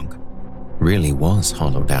Bog Dog really was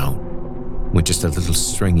hollowed out, with just a little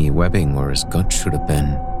stringy webbing where his gut should have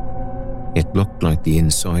been. It looked like the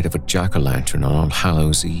inside of a jack-o'-lantern on All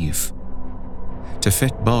Hallows Eve. To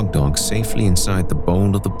fit Bog Dog safely inside the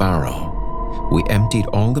bowl of the barrow, we emptied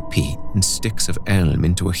all the peat and sticks of elm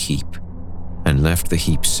into a heap and left the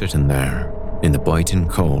heap sitting there in the biting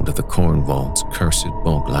cold of the Cornwall's cursed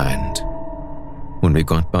bogland. When we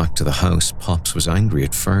got back to the house, Pops was angry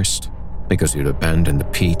at first because we'd abandoned the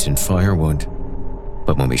peat and firewood.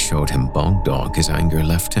 But when we showed him Bog Dog, his anger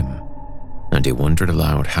left him, and he wondered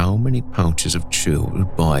aloud how many pouches of chew it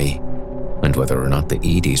would buy, and whether or not the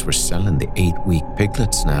Eddies were selling the 8-week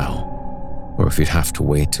piglets now, or if he'd have to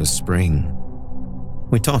wait till spring.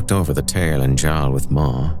 We talked over the tail and jowl with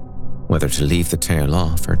Ma, whether to leave the tail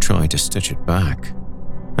off or try to stitch it back,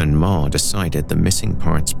 and Ma decided the missing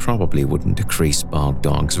parts probably wouldn't decrease Bog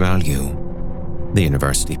Dog's value. The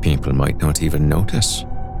university people might not even notice,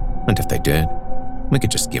 and if they did, we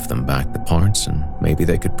could just give them back the parts and maybe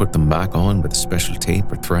they could put them back on with a special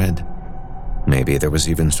tape or thread. Maybe there was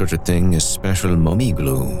even such a thing as special mummy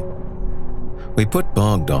glue. We put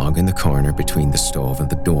Bog Dog in the corner between the stove and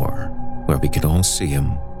the door, where we could all see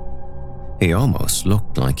him. He almost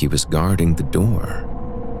looked like he was guarding the door.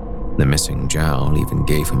 The missing jowl even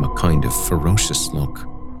gave him a kind of ferocious look,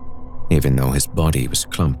 even though his body was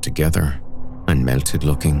clumped together and melted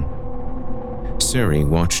looking. Siri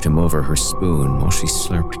watched him over her spoon while she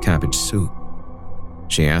slurped cabbage soup.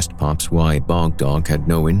 She asked Pops why Bog Dog had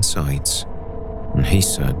no insides, and he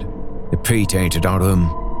said, "The peat ate it out of him,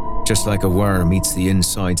 just like a worm eats the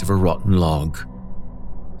insides of a rotten log."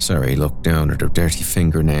 Siri looked down at her dirty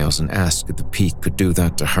fingernails and asked if the peat could do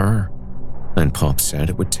that to her, and Pop said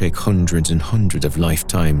it would take hundreds and hundreds of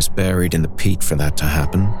lifetimes buried in the peat for that to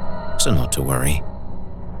happen, so not to worry.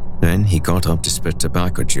 Then he got up to spit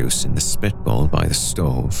tobacco juice in the spit bowl by the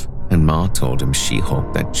stove, and Ma told him she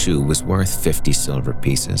hoped that chew was worth 50 silver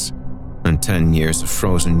pieces and 10 years of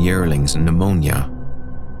frozen yearlings and pneumonia.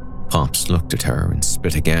 Pops looked at her and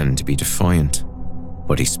spit again to be defiant,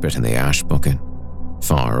 but he spit in the ash bucket,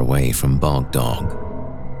 far away from Bog Dog.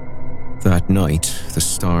 That night, the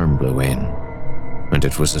storm blew in, and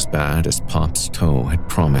it was as bad as Pop's toe had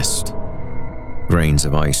promised. Grains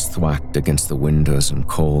of ice thwacked against the windows and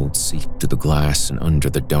cold seeped to the glass and under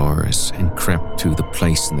the doors and crept through the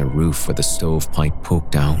place in the roof where the stovepipe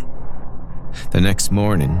poked out. The next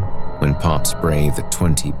morning, when Pops braved the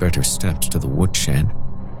 20 bitter steps to the woodshed,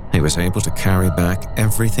 he was able to carry back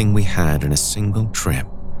everything we had in a single trip.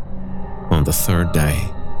 On the 3rd day,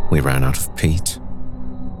 we ran out of peat.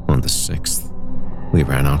 On the 6th, we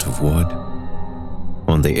ran out of wood.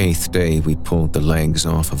 On the 8th day, we pulled the legs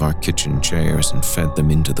off of our kitchen chairs and fed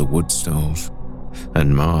them into the wood stove.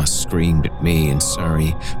 And Ma screamed at me and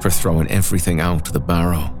Sari for throwing everything out of the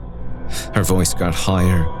barrow. Her voice got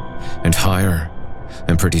higher and higher,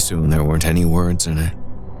 and pretty soon there weren't any words in it.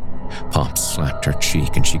 Pops slapped her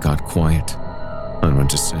cheek and she got quiet and went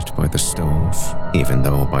to sit by the stove, even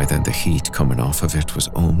though by then the heat coming off of it was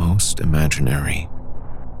almost imaginary.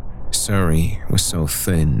 Sari was so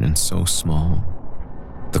thin and so small.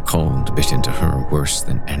 The cold bit into her worse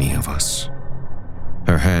than any of us.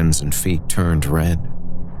 Her hands and feet turned red,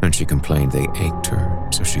 and she complained they ached her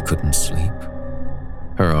so she couldn't sleep.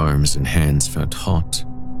 Her arms and hands felt hot,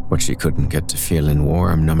 but she couldn't get to feeling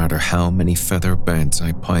warm no matter how many feather beds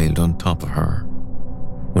I piled on top of her.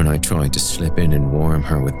 When I tried to slip in and warm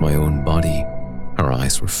her with my own body, her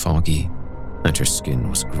eyes were foggy, and her skin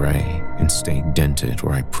was grey and stayed dented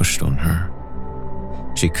where I pushed on her.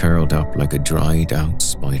 She curled up like a dried-out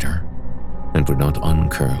spider and would not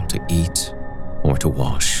uncurl to eat or to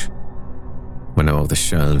wash. When all the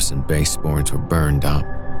shelves and baseboards were burned up,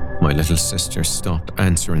 my little sister stopped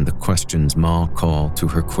answering the questions Ma called through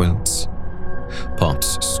her quilts.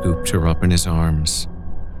 Pops scooped her up in his arms,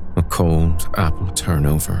 a cold apple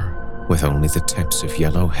turnover with only the tips of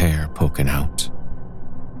yellow hair poking out.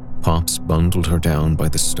 Pops bundled her down by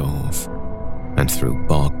the stove and threw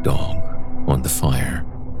Bog Dog on the fire.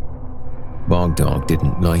 Bog Dog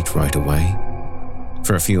didn't light right away.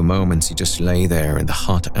 For a few moments he just lay there in the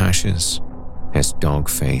hot ashes, his dog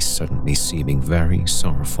face suddenly seeming very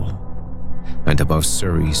sorrowful. And above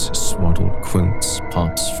Suri's swaddled quilts,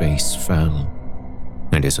 Pop's face fell,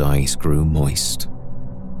 and his eyes grew moist.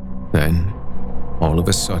 Then, all of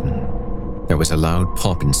a sudden, there was a loud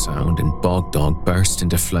popping sound and Bog Dog burst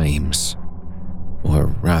into flames. Or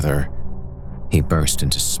rather, he burst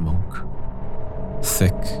into smoke.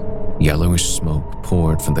 Thick, yellowish smoke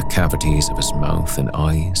poured from the cavities of his mouth and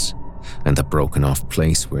eyes, and the broken-off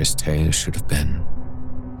place where his tail should have been.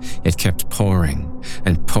 It kept pouring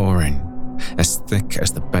and pouring, as thick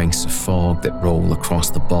as the banks of fog that roll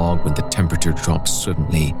across the bog when the temperature drops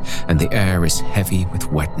suddenly and the air is heavy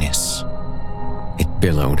with wetness. It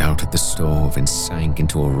billowed out at the stove and sank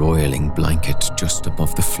into a roiling blanket just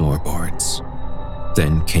above the floorboards,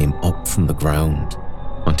 then came up from the ground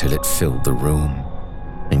until it filled the room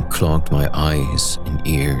and clogged my eyes and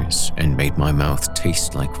ears and made my mouth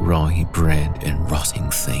taste like rye bread and rotting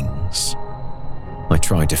things. I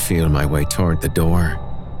tried to feel my way toward the door,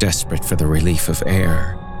 desperate for the relief of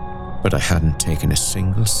air, but I hadn't taken a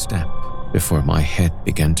single step before my head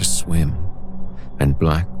began to swim, and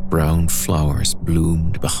black-brown flowers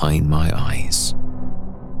bloomed behind my eyes.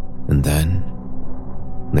 And then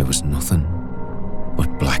there was nothing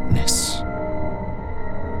but blackness.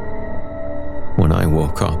 When I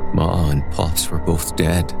woke up, Ma and Pops were both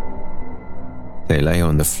dead. They lay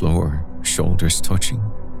on the floor, shoulders touching,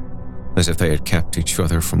 as if they had kept each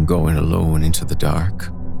other from going alone into the dark.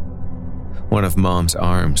 One of Mom's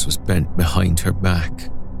arms was bent behind her back,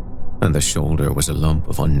 and the shoulder was a lump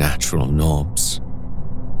of unnatural knobs.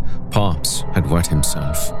 Pops had wet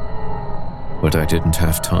himself, but I didn't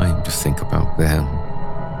have time to think about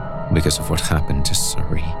them because of what happened to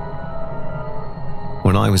Suri.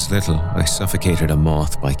 When I was little, I suffocated a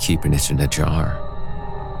moth by keeping it in a jar.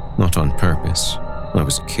 Not on purpose. I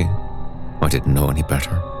was a kid. I didn't know any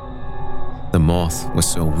better. The moth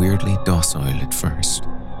was so weirdly docile at first.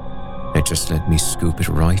 It just let me scoop it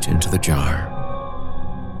right into the jar.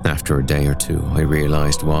 After a day or two, I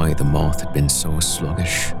realized why the moth had been so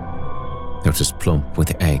sluggish. It was plump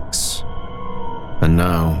with eggs, and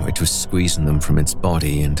now it was squeezing them from its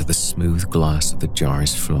body into the smooth glass of the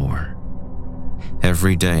jar's floor.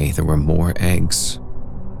 Every day there were more eggs.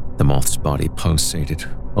 The moth's body pulsated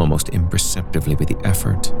almost imperceptibly with the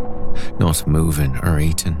effort, not moving or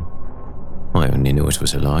eating. I only knew it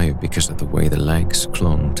was alive because of the way the legs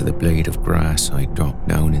clung to the blade of grass I dropped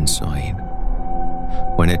down inside.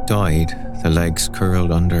 When it died, the legs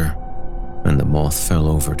curled under, and the moth fell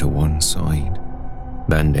over to one side,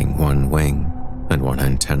 bending one wing and one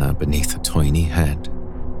antenna beneath a tiny head.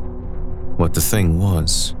 What the thing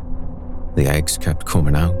was, the eggs kept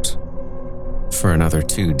coming out. For another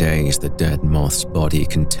 2 days, the dead moth's body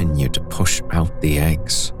continued to push out the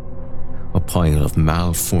eggs. a pile of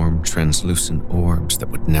malformed translucent orbs that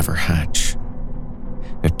would never hatch.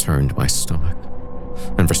 It turned my stomach,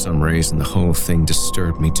 and for some reason the whole thing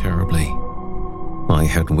disturbed me terribly. I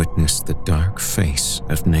had witnessed the dark face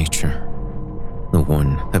of nature, the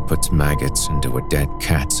one that puts maggots into a dead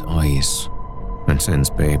cat's eyes and sends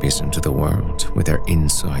babies into the world with their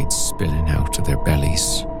insides spilling out of their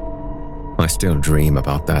bellies. I still dream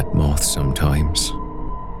about that moth sometimes.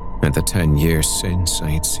 And the 10 years since,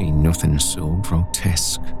 I had seen nothing so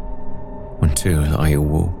grotesque, until I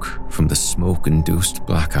awoke from the smoke-induced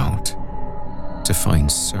blackout to find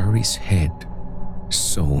Suri's head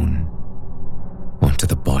sewn onto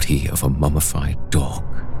the body of a mummified dog,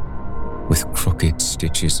 with crooked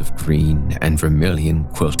stitches of green and vermilion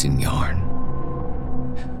quilting yarn.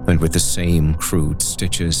 And with the same crude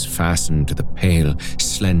stitches fastened to the pale,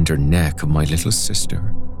 slender neck of my little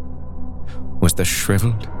sister was the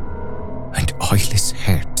shriveled and eyeless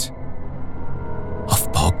head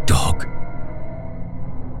of Bog Dog.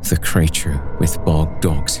 The creature with Bog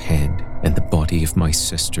Dog's head and the body of my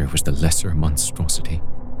sister was the lesser monstrosity.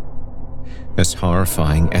 As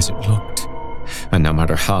horrifying as it looked, and no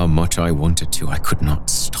matter how much I wanted to, I could not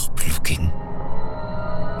stop looking.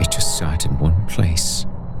 It just sat in one place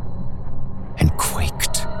and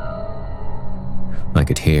quaked. I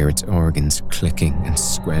could hear its organs clicking and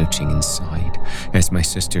squelching inside as my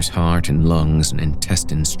sister's heart and lungs and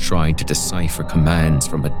intestines tried to decipher commands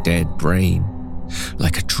from a dead brain,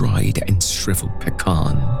 like a dried and shriveled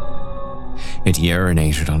pecan. It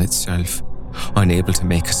urinated on itself, unable to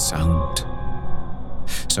make a sound.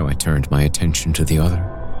 So I turned my attention to the other,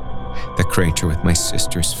 the creature with my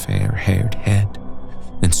sister's fair-haired head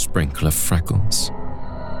and sprinkle of freckles,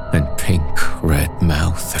 and pink-red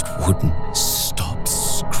mouth that wouldn't stop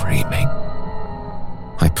screaming.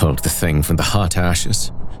 I pulled the thing from the hot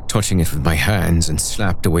ashes, touching it with my hands, and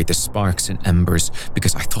slapped away the sparks and embers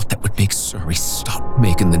because I thought that would make Suri stop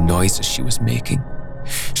making the noises she was making,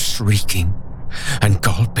 shrieking and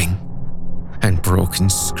gulping, and broken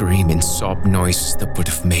screaming sob noises that would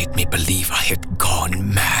have made me believe I had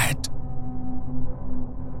gone mad.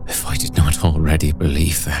 If I did not already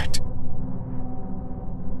believe that.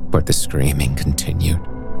 But the screaming continued,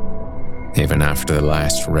 even after the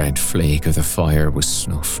last red flake of the fire was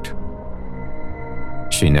snuffed.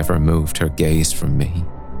 She never moved her gaze from me,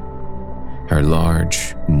 her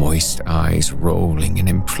large, moist eyes rolling and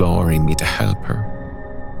imploring me to help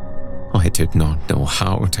her. I did not know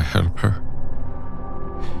how to help her.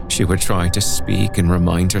 She would try to speak and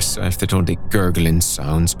remind herself that only gurgling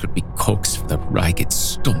sounds could be coaxed from the ragged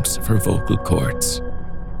stumps of her vocal cords.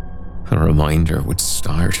 A reminder would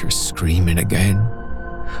start her screaming again,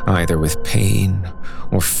 either with pain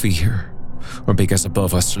or fear, or because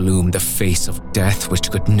above us loomed the face of death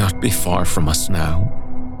which could not be far from us now.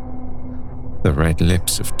 The red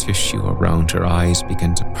lips of tissue around her eyes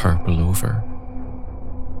began to purple over,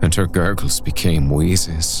 and her gurgles became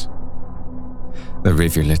wheezes. The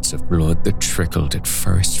rivulets of blood that trickled at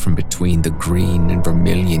first from between the green and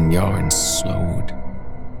vermilion yarns slowed,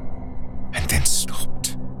 and then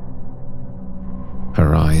stopped.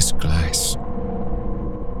 Her eyes glassed.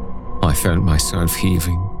 I felt myself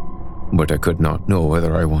heaving, but I could not know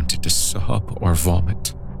whether I wanted to sob or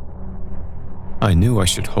vomit. I knew I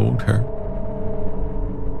should hold her.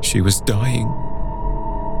 She was dying.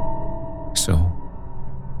 So,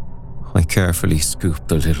 I carefully scooped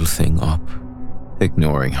the little thing up,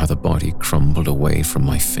 ignoring how the body crumbled away from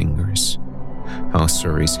my fingers, how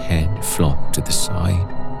Suri's head flopped to the side,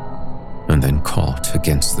 and then caught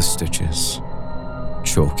against the stitches,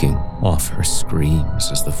 choking off her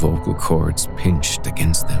screams as the vocal cords pinched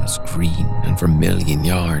against those green and vermilion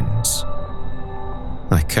yarns.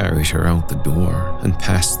 I carried her out the door and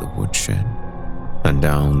past the woodshed and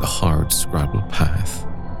down the hard scrabble path,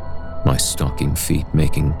 my stocking feet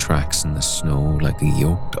making tracks in the snow like a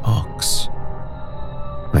yoked ox.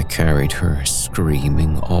 I carried her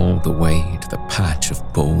screaming all the way to the patch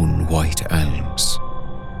of bone-white elms,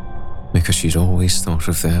 because she'd always thought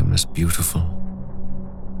of them as beautiful,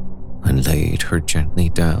 and laid her gently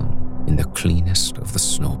down in the cleanest of the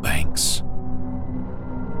snowbanks.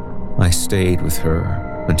 I stayed with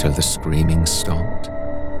her until the screaming stopped,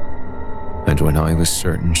 and when I was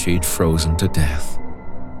certain she'd frozen to death,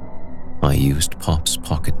 I used Pop's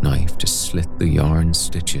pocket knife to slit the yarn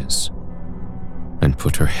stitches and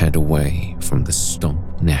put her head away from the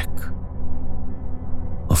stumped neck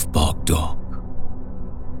of Bog Dog.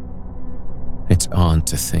 It's odd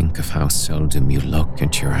to think of how seldom you look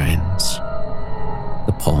at your hands.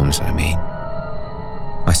 The palms, I mean.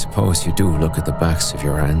 I suppose you do look at the backs of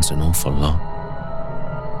your hands an awful lot,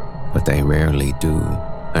 but they rarely do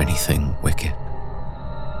anything wicked.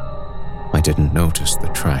 I didn't notice the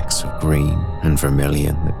tracks of green and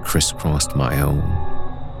vermilion that crisscrossed my own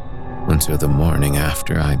until the morning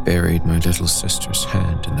after I buried my little sister's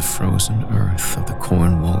head in the frozen earth of the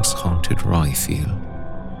Cornwall's haunted rye field,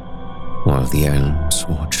 while the elms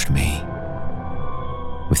watched me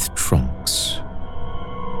with trunks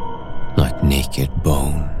like naked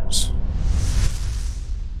bones.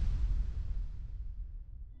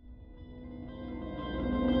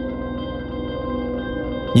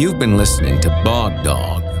 You've been listening to Bog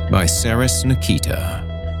Dog by Saris Nikita.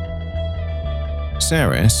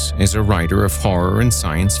 Saris is a writer of horror and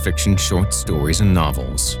science fiction short stories and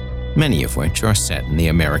novels, many of which are set in the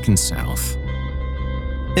American South.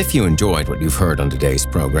 If you enjoyed what you've heard on today's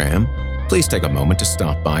program, please take a moment to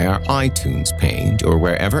stop by our iTunes page or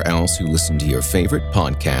wherever else you listen to your favorite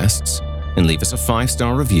podcasts and leave us a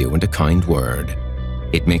 5-star review and a kind word.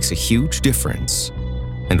 It makes a huge difference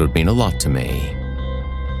and would mean a lot to me.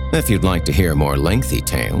 If you'd like to hear more lengthy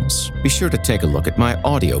tales, be sure to take a look at my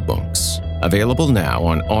audiobooks, available now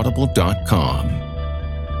on audible.com.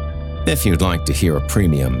 If you'd like to hear a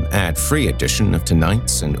premium, ad-free edition of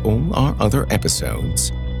tonight's and all our other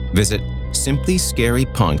episodes, visit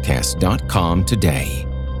simplyscarypodcast.com today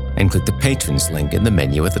and click the Patrons link in the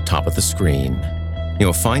menu at the top of the screen.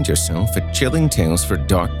 You'll find yourself at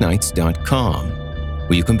chillingtalesfordarknights.com,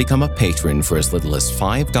 where you can become a patron for as little as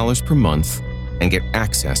 $5 per month and get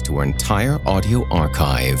access to our entire audio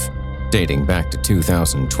archive dating back to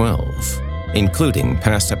 2012, including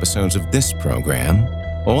past episodes of this program,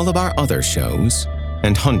 all of our other shows,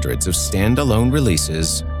 and hundreds of standalone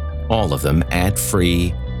releases, all of them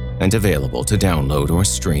ad-free and available to download or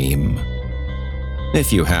stream.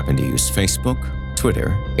 If you happen to use Facebook,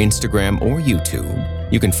 Twitter, Instagram, or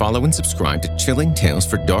YouTube, you can follow and subscribe to Chilling Tales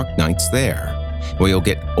for Dark Nights there, where you'll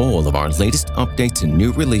get all of our latest updates and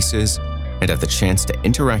new releases and have the chance to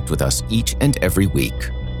interact with us each and every week.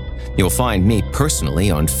 You'll find me personally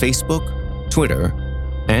on Facebook, Twitter,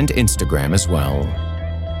 and Instagram as well.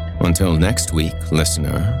 Until next week,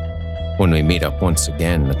 listener, when we meet up once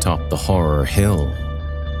again atop the horror hill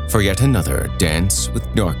for yet another dance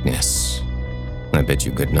with darkness, I bid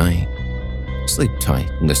you good night. Sleep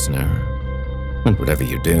tight, listener, and whatever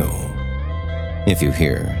you do, if you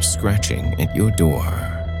hear scratching at your door,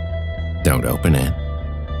 don't open it.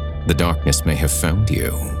 The darkness may have found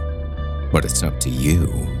you, but it's up to you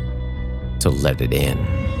to let it in.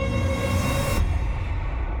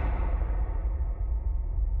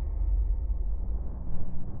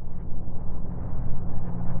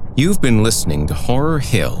 You've been listening to Horror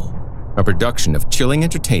Hill, a production of Chilling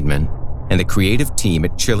Entertainment and the creative team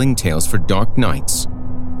at Chilling Tales for Dark Nights,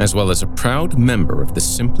 as well as a proud member of the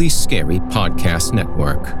Simply Scary Podcast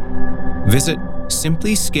Network. Visit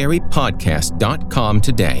simplyscarypodcast.com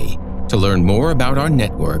today to learn more about our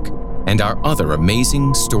network and our other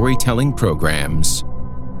amazing storytelling programs.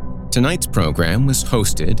 Tonight's program was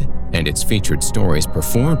hosted and its featured stories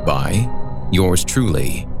performed by yours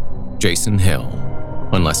truly, Jason Hill,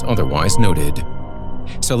 unless otherwise noted.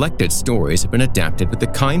 Selected stories have been adapted with the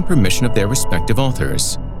kind permission of their respective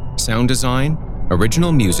authors. Sound design,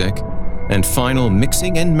 original music, and final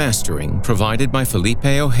mixing and mastering provided by Felipe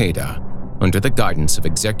Ojeda, under the guidance of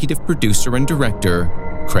executive producer and director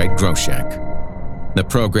Craig Groshek. The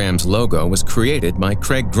program's logo was created by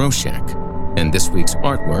Craig Groshek, and this week's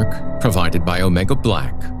artwork provided by Omega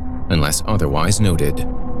Black, unless otherwise noted.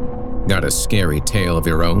 Got a scary tale of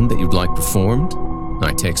your own that you'd like performed?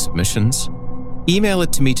 I take submissions. Email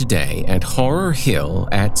it to me today at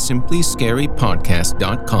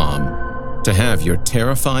horrorhill@simplyscarypodcast.com to have your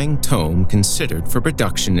terrifying tome considered for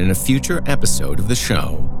production in a future episode of the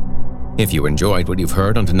show. If you enjoyed what you've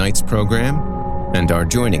heard on tonight's program and are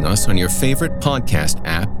joining us on your favorite podcast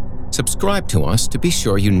app, subscribe to us to be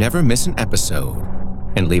sure you never miss an episode,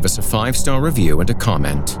 and leave us a 5-star review and a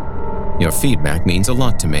comment. Your feedback means a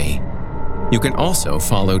lot to me. You can also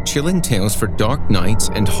follow Chilling Tales for Dark Nights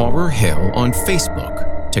and Horror Hill on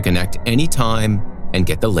Facebook to connect anytime and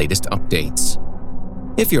get the latest updates.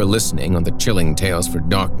 If you're listening on the Chilling Tales for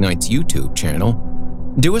Dark Nights YouTube channel,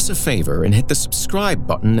 do us a favor and hit the subscribe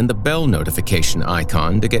button and the bell notification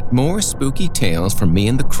icon to get more spooky tales from me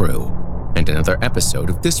and the crew, and another episode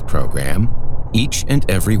of this program each and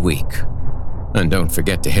every week. And don't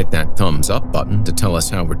forget to hit that thumbs up button to tell us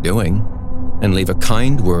how we're doing, and leave a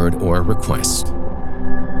kind word or request.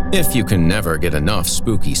 If you can never get enough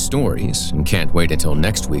spooky stories and can't wait until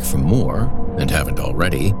next week for more, and haven't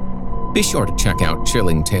already, be sure to check out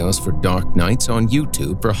Chilling Tales for Dark Nights on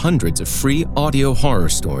YouTube for hundreds of free audio horror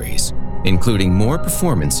stories, including more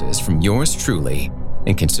performances from yours truly,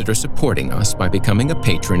 and consider supporting us by becoming a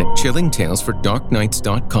patron at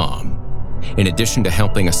chillingtalesfordarknights.com. In addition to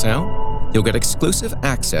helping us out, you'll get exclusive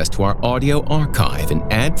access to our audio archive and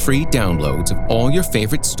ad-free downloads of all your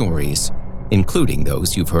favorite stories, including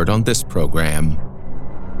those you've heard on this program.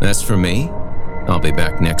 As for me, I'll be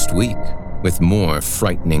back next week with more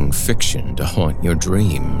frightening fiction to haunt your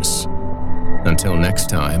dreams. Until next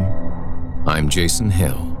time, I'm Jason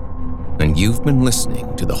Hill, and you've been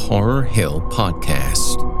listening to the Horror Hill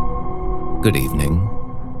Podcast. Good evening,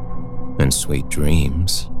 and sweet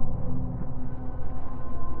dreams.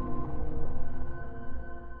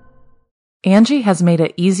 Angie has made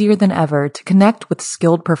it easier than ever to connect with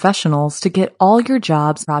skilled professionals to get all your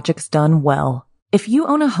jobs projects done well. If you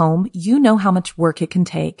own a home, you know how much work it can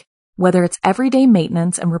take, whether it's everyday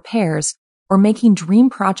maintenance and repairs or making dream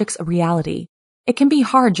projects a reality. It can be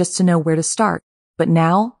hard just to know where to start, but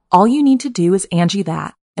now all you need to do is Angie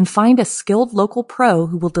that and find a skilled local pro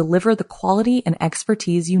who will deliver the quality and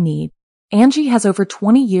expertise you need. Angie has over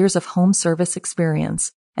 20 years of home service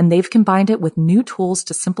experience, and they've combined it with new tools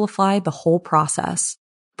to simplify the whole process.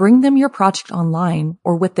 Bring them your project online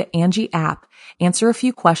or with the Angie app, answer a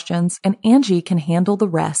few questions, and Angie can handle the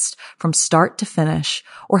rest from start to finish,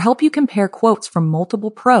 or help you compare quotes from multiple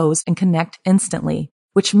pros and connect instantly,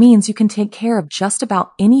 which means you can take care of just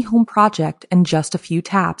about any home project in just a few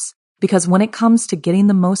taps. Because when it comes to getting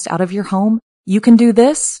the most out of your home, you can do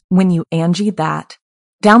this when you Angie that.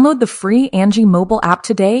 Download the free Angie mobile app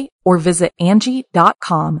today or visit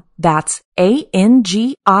Angie.com. That's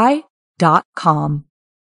ANGI.com.